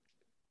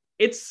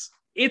it's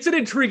an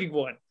intriguing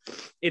one.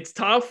 It's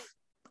tough.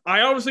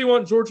 I obviously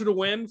want Georgia to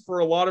win for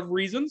a lot of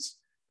reasons.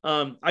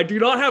 I do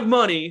not have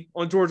money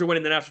on Georgia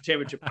winning the national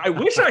championship. I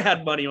wish I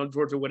had money on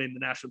Georgia winning the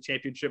national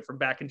championship from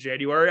back in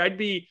January. I'd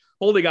be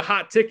holding a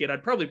hot ticket.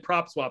 I'd probably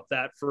prop swap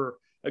that for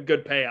a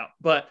good payout.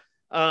 But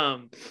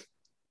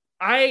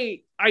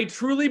I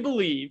truly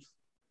believe,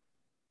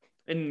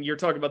 and you're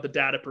talking about the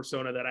data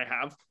persona that I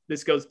have.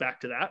 This goes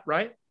back to that,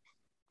 right?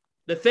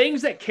 The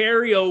things that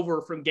carry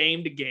over from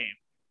game to game.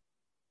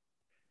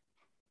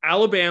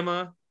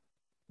 Alabama,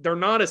 they're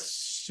not a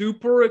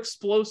super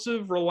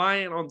explosive,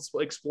 reliant on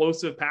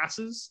explosive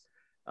passes.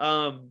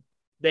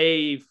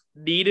 They've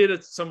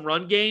needed some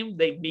run game.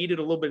 They've needed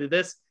a little bit of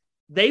this.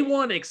 They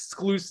won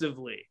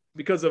exclusively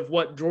because of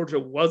what Georgia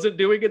wasn't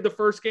doing in the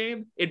first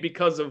game and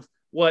because of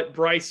what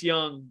Bryce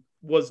Young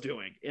was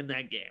doing in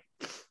that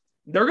game.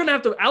 They're going to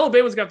have to –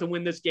 Alabama's going to have to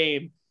win this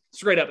game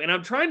straight up. And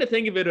I'm trying to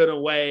think of it in a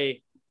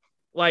way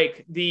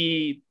like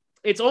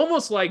it's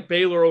almost like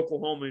Baylor,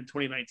 Oklahoma in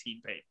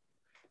 2019, Peyton.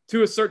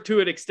 To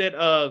an extent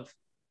of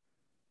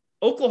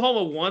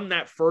Oklahoma won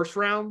that first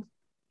round,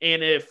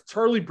 and if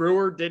Charlie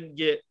Brewer didn't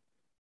get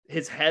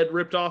his head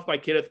ripped off by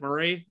Kenneth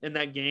Murray in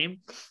that game,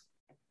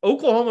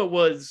 Oklahoma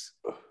was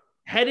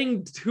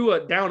heading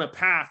down a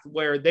path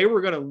where they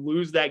were going to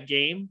lose that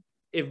game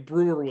if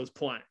Brewer was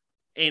playing.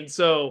 And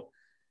so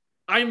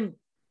I'm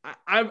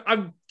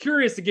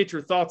curious to get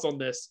your thoughts on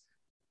this,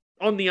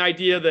 on the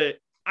idea that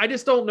I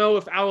just don't know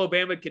if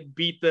Alabama could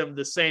beat them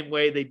the same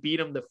way they beat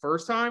them the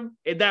first time.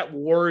 And that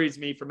worries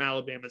me from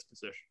Alabama's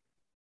position.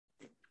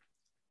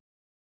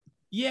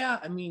 Yeah,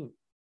 I mean,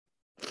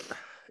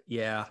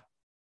 yeah.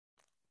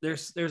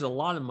 There's a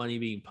lot of money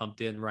being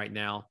pumped in right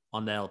now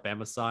on the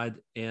Alabama side,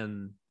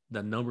 and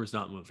the number's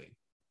not moving.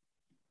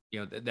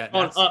 You know,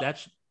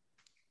 that's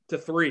to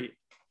 3.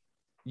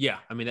 Yeah,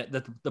 I mean,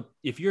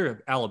 if you're an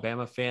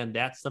Alabama fan,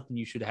 that's something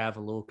you should have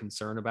a little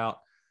concern about,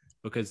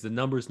 because the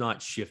number's not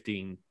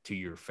shifting to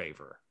your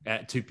favor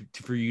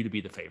for you to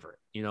be the favorite,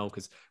 you know,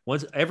 because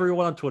once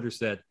everyone on Twitter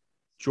said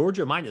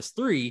Georgia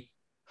 -3,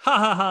 ha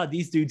ha ha,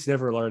 these dudes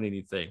never learn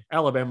anything.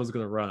 Alabama's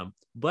going to run them,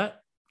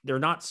 but they're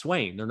not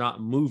swaying. They're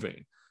not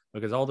moving,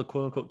 because all the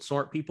quote unquote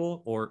smart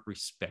people or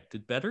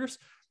respected bettors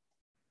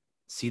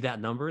see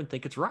that number and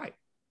think it's right.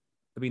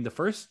 I mean, the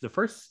first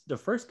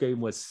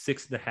game was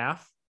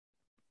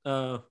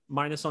 6.5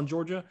 minus on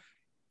Georgia.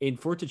 And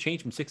for it to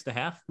change from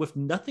 6.5 with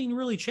nothing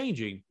really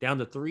changing down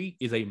to 3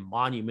 is a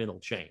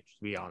monumental change,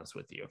 to be honest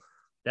with you.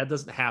 That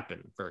doesn't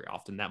happen very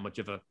often, that much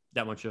of a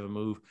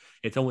move.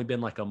 It's only been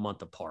like a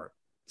month apart.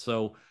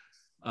 So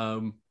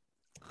I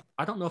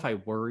don't know if I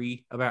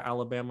worry about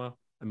Alabama.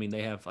 I mean,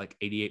 they have like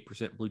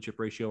 88% blue chip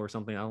ratio or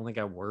something. I don't think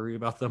I worry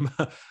about them.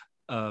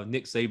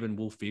 Nick Saban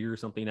will figure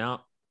something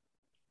out.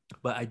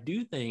 But I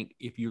do think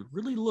if you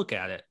really look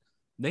at it,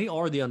 they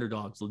are the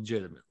underdogs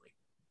legitimately.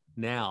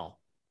 Now,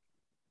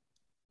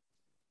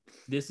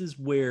 this is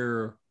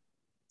where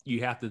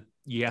you have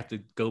to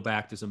go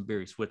back to some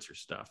Barry Switzer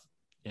stuff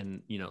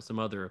and, you know, some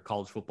other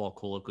college football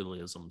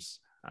colloquialisms.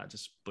 I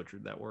just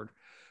butchered that word.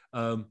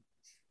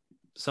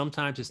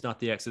 Sometimes it's not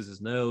the X's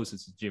and O's,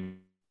 it's Jimmy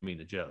and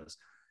the Joes.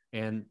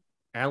 And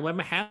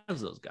Alabama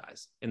has those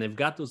guys, and they've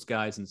got those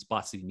guys in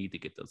spots that you need to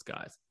get those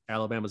guys.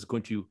 Alabama's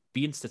going to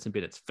be in Stetson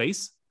Bennett's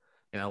face,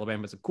 and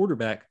Alabama's a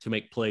quarterback to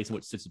make plays in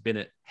which Stetson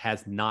Bennett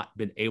has not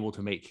been able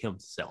to make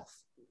himself.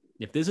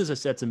 If this is a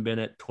Stetson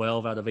Bennett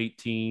 12 out of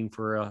 18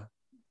 for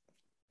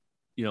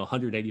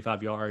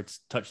 185 yards,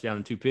 touchdown,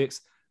 and 2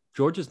 picks,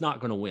 Georgia's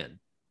not going to win,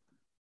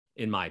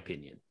 in my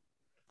opinion.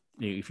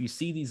 You know, if you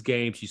see these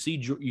games,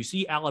 you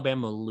see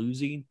Alabama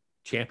losing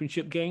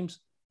championship games.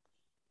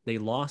 They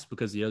lost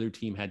because the other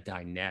team had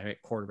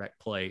dynamic quarterback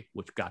play,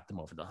 which got them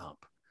over the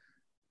hump.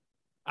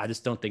 I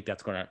just don't think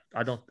that's going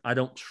to. I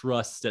don't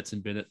trust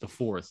Stetson Bennett the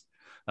fourth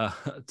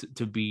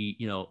to be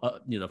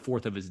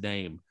fourth of his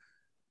name,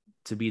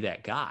 to be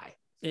that guy.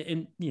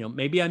 And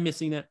maybe I'm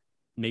missing it.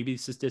 Maybe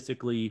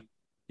statistically,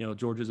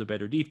 Georgia's a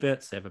better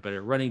defense. They have a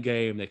better running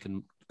game. They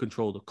can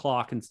control the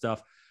clock and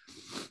stuff.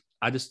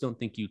 I just don't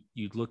think you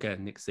look at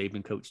a Nick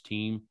Saban coach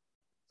team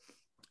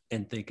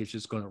and think it's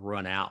just going to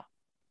run out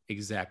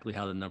exactly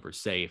how the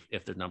numbers say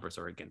if the numbers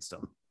are against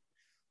them.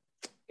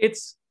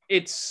 It's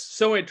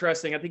so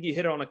interesting. I think you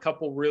hit on a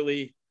couple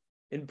really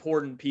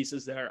important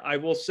pieces there. I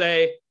will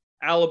say,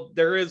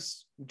 there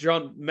is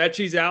John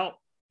Mechie's out.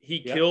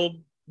 He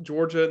killed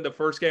Georgia in the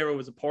first game. It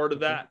was a part of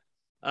that.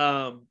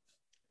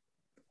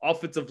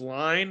 Offensive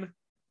line,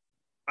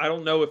 I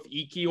don't know if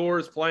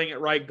Ekiyor is playing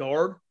at right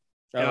guard.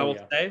 I will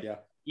say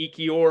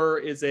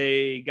Ekiyor is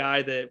a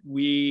guy that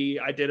we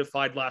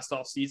identified last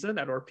offseason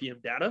at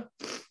RPM Data.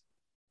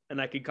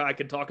 And I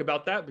can talk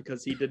about that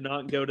because he did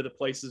not go to the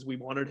places we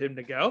wanted him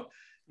to go.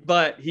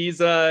 But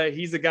he's a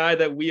guy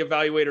that we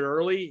evaluated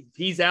early. If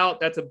he's out,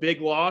 that's a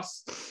big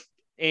loss.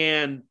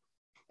 And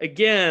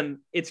again,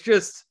 it's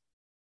just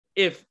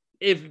if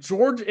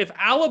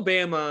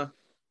Alabama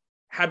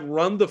had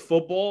run the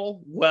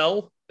football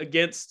well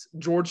against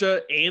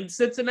Georgia and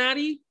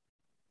Cincinnati,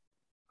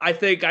 I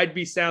think I'd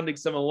be sounding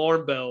some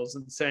alarm bells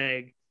and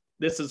saying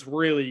Alabama's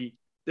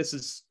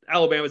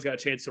got a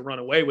chance to run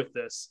away with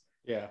this.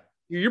 Yeah.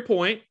 Your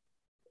point,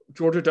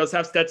 Georgia does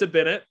have Stetson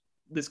Bennett.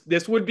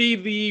 This would be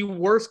the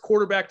worst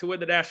quarterback to win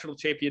the national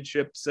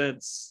championship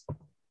since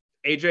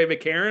A.J.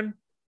 McCarron.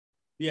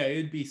 Yeah, it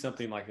would be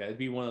something like that. It'd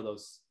be one of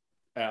those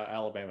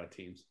Alabama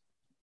teams.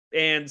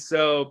 And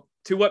so,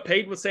 to what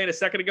Peyton was saying a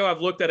second ago,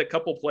 I've looked at a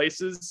couple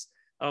places.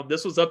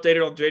 This was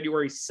updated on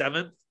January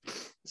 7th,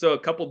 so a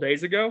couple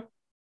days ago.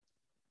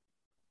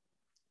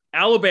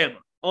 Alabama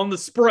on the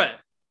spread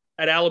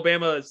at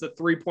Alabama is the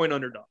 3-point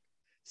underdog.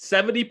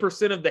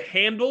 70% of the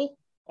handle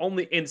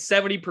only and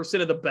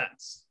 70% of the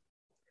bets.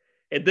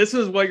 And this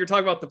is what you're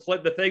talking about,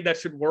 the thing that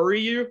should worry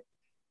you.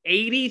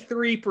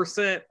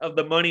 83% of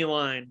the money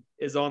line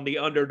is on the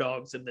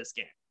underdogs in this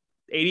game.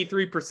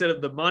 83% of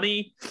the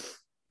money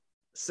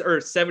or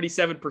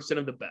 77%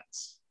 of the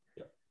bets.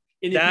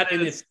 And that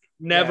is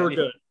never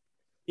good.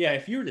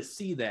 If you were to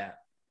see that,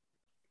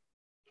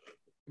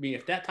 I mean,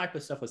 if that type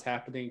of stuff was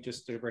happening,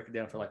 just to break it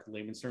down for like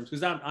layman's terms,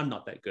 because I'm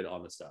not that good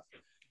on this stuff.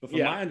 But from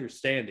my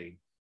understanding,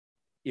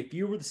 if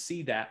you were to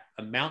see that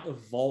amount of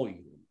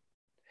volume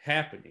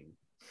happening,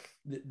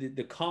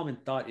 the common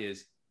thought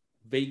is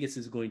Vegas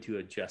is going to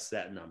adjust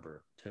that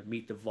number to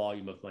meet the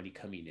volume of money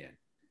coming in.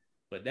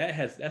 But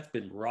that's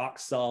been rock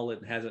solid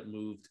and hasn't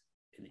moved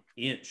an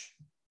inch.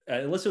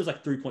 Unless it was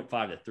like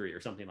 3.5 to 3 or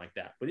something like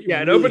that. But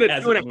it opened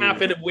at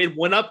 2.5 and it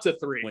went up to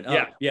 3.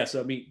 So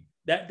I mean,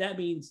 that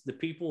means the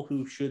people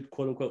who should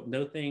quote unquote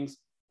know things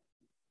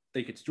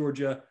think it's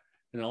Georgia,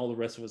 and all the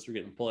rest of us are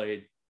getting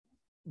played,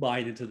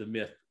 buying into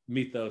the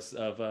mythos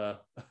of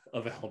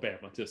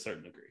Alabama to a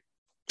certain degree.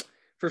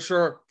 For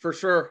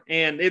sure.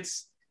 And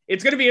it's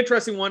going to be an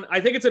interesting one. I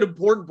think it's an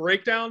important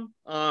breakdown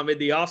in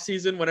the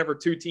offseason whenever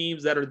two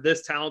teams that are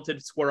this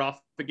talented square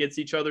off against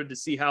each other to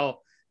see how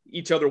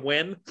each other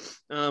win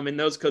in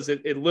those, because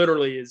it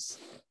literally is.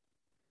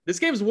 This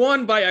game's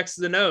won by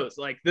X's and O's.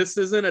 Like, this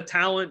isn't a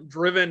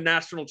talent-driven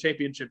national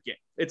championship game.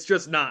 It's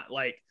just not.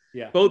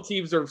 Both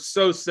teams are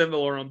so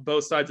similar on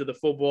both sides of the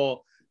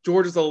football.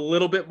 Georgia's a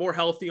little bit more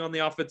healthy on the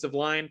offensive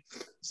line,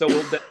 so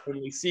we'll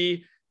definitely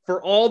see.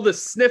 For all the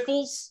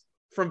sniffles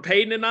from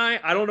Peyton and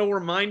I don't know where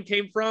mine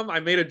came from. I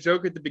made a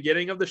joke at the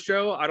beginning of the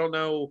show. I don't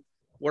know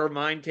where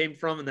mine came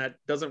from, and that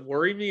doesn't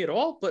worry me at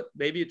all, but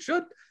maybe it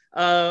should.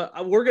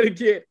 We're going to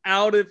get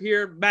out of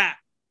here. Matt,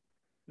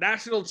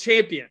 national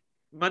champion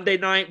Monday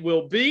night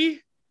will be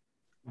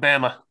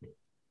Bama.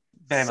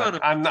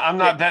 I'm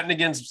not betting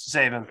against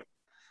Saban.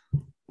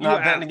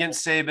 Not betting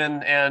against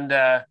Saban,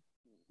 and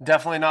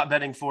definitely not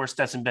betting for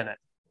Stetson Bennett.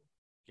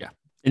 Yeah,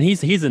 and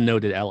he's a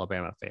noted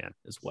Alabama fan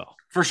as well.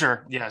 For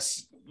sure,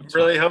 yes.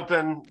 Really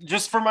hoping,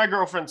 just for my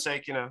girlfriend's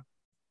sake,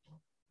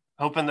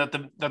 hoping that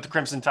the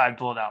Crimson Tide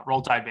pull it out.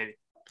 Roll Tide, baby.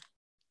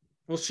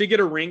 Will she get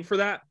a ring for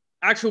that?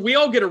 Actually, we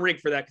all get a ring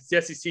for that because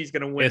the SEC is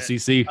going to win. SEC,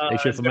 they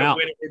ship them out.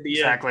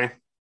 Exactly.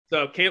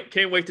 So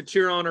can't wait to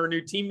cheer on our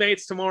new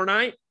teammates tomorrow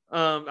night.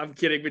 I'm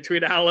kidding.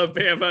 Between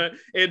Alabama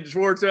and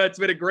Georgia, it's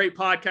been a great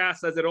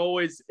podcast, as it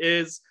always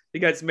is.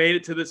 You guys made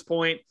it to this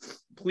point.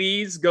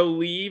 Please go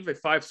leave a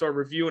 5-star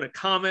review and a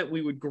comment.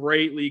 We would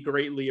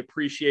greatly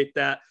appreciate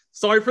that.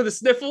 Sorry for the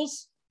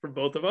sniffles from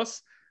both of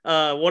us.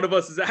 One of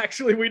us is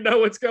actually, we know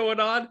what's going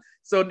on.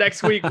 So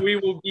next week we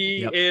will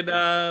be in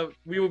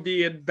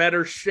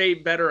better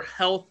shape, better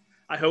health.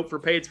 I hope for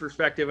Peyton's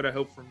perspective, and I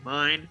hope for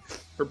mine.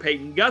 For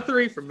Peyton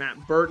Guthrie, from Matt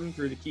Burton,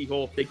 through the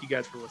Keyhole. Thank you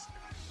guys for listening.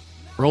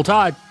 Roll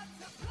Tide.